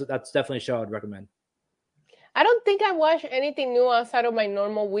that's definitely a show I'd recommend. I don't think I watch anything new outside of my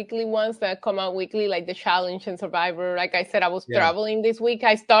normal weekly ones that come out weekly, like The Challenge and Survivor. Like I said, I was traveling this week.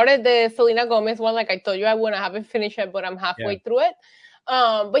 I started the Selena Gomez one, like I told you I would. I haven't finished it, but I'm halfway through it.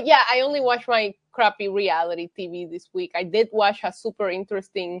 But yeah, I only watched my crappy reality TV this week. I did watch a super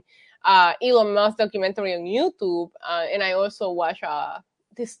interesting Elon Musk documentary on YouTube, and I also watched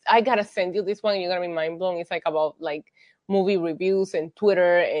this. I gotta send you this one. You're gonna be mind blown. It's like about like movie reviews and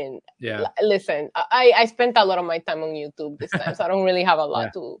Twitter. And listen, I spent a lot of my time on YouTube this time, so I don't really have a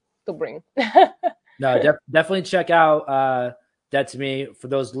lot to bring. No, definitely check out Dead to Me for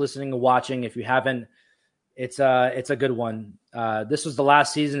those listening and watching. If you haven't, it's a good one. This was the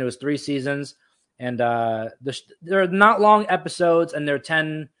last season. It was 3 seasons, and they're not long episodes, and they're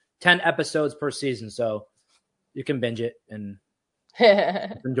 10 episodes per season, so you can binge it, and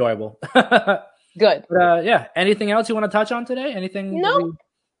it's enjoyable. Good. But, anything else you want to touch on today? Anything? No.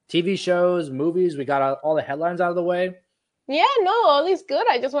 TV shows, movies. We got all the headlines out of the way. Yeah, no, all is good.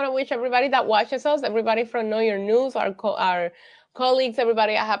 I just want to wish everybody that watches us, everybody from Know Your News, our colleagues,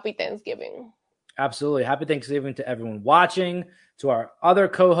 everybody a happy Thanksgiving. Absolutely. Happy Thanksgiving to everyone watching, to our other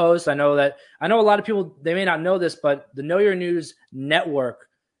co-hosts. I know a lot of people, they may not know this, but the Know Your News network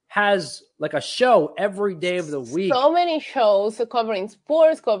has like a show every day of the week. So many shows covering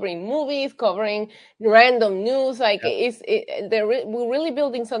sports, covering movies, covering random news. Like we're really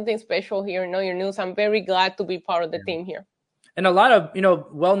building something special here in Know Your News. I'm very glad to be part of the team here. And a lot of,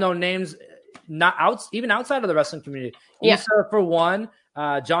 well-known names, even outside of the wrestling community. Issa, for one,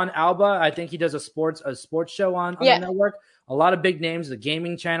 John Alba, I think he does a sports show on the network. A lot of big names, the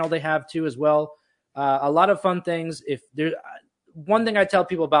gaming channel they have too as well. A lot of fun things. If there's one thing I tell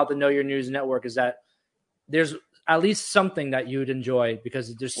people about the Know Your News network is that there's at least something that you'd enjoy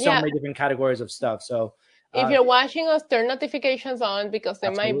because there's so many different categories of stuff. So If you're watching us, turn notifications on because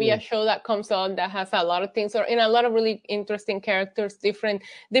there Absolutely. might be a show that comes on that has a lot of things or in a lot of really interesting characters, different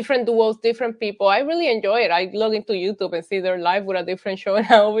duos, different people. I really enjoy it. I log into YouTube and see they're live with a different show, and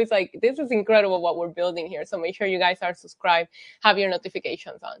I'm always like, this is incredible what we're building here. So make sure you guys are subscribed, have your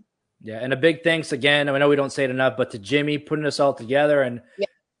notifications on. Yeah, and a big thanks again. I know we don't say it enough, but to Jimmy putting us all together and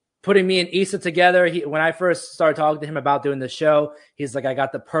putting me and Issa together. When I first started talking to him about doing the show, he's like, I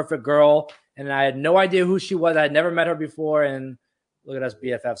got the perfect girl. And I had no idea who she was. I had never met her before. And look at us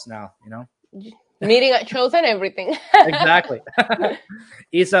BFFs now, you know? Meeting at shows and everything. Exactly.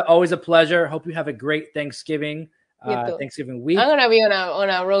 Issa, always a pleasure. Hope you have a great Thanksgiving. Thanksgiving week. I'm going to be on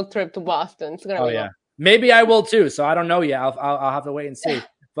a road trip to Boston. It's gonna be yeah. Maybe I will too. So I don't know yet. I'll have to wait and see.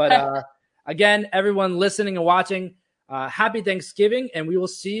 But again, everyone listening and watching, happy Thanksgiving. And we will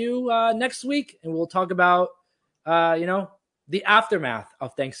see you next week. And we'll talk about, the aftermath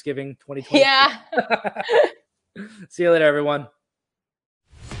of Thanksgiving 2020. Yeah. See you later, everyone.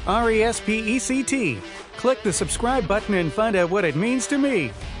 RESPECT. Click the subscribe button and find out what it means to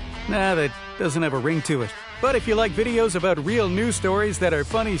me. Nah, that doesn't have a ring to it. But if you like videos about real news stories that are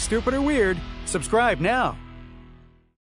funny, stupid, or weird, subscribe now.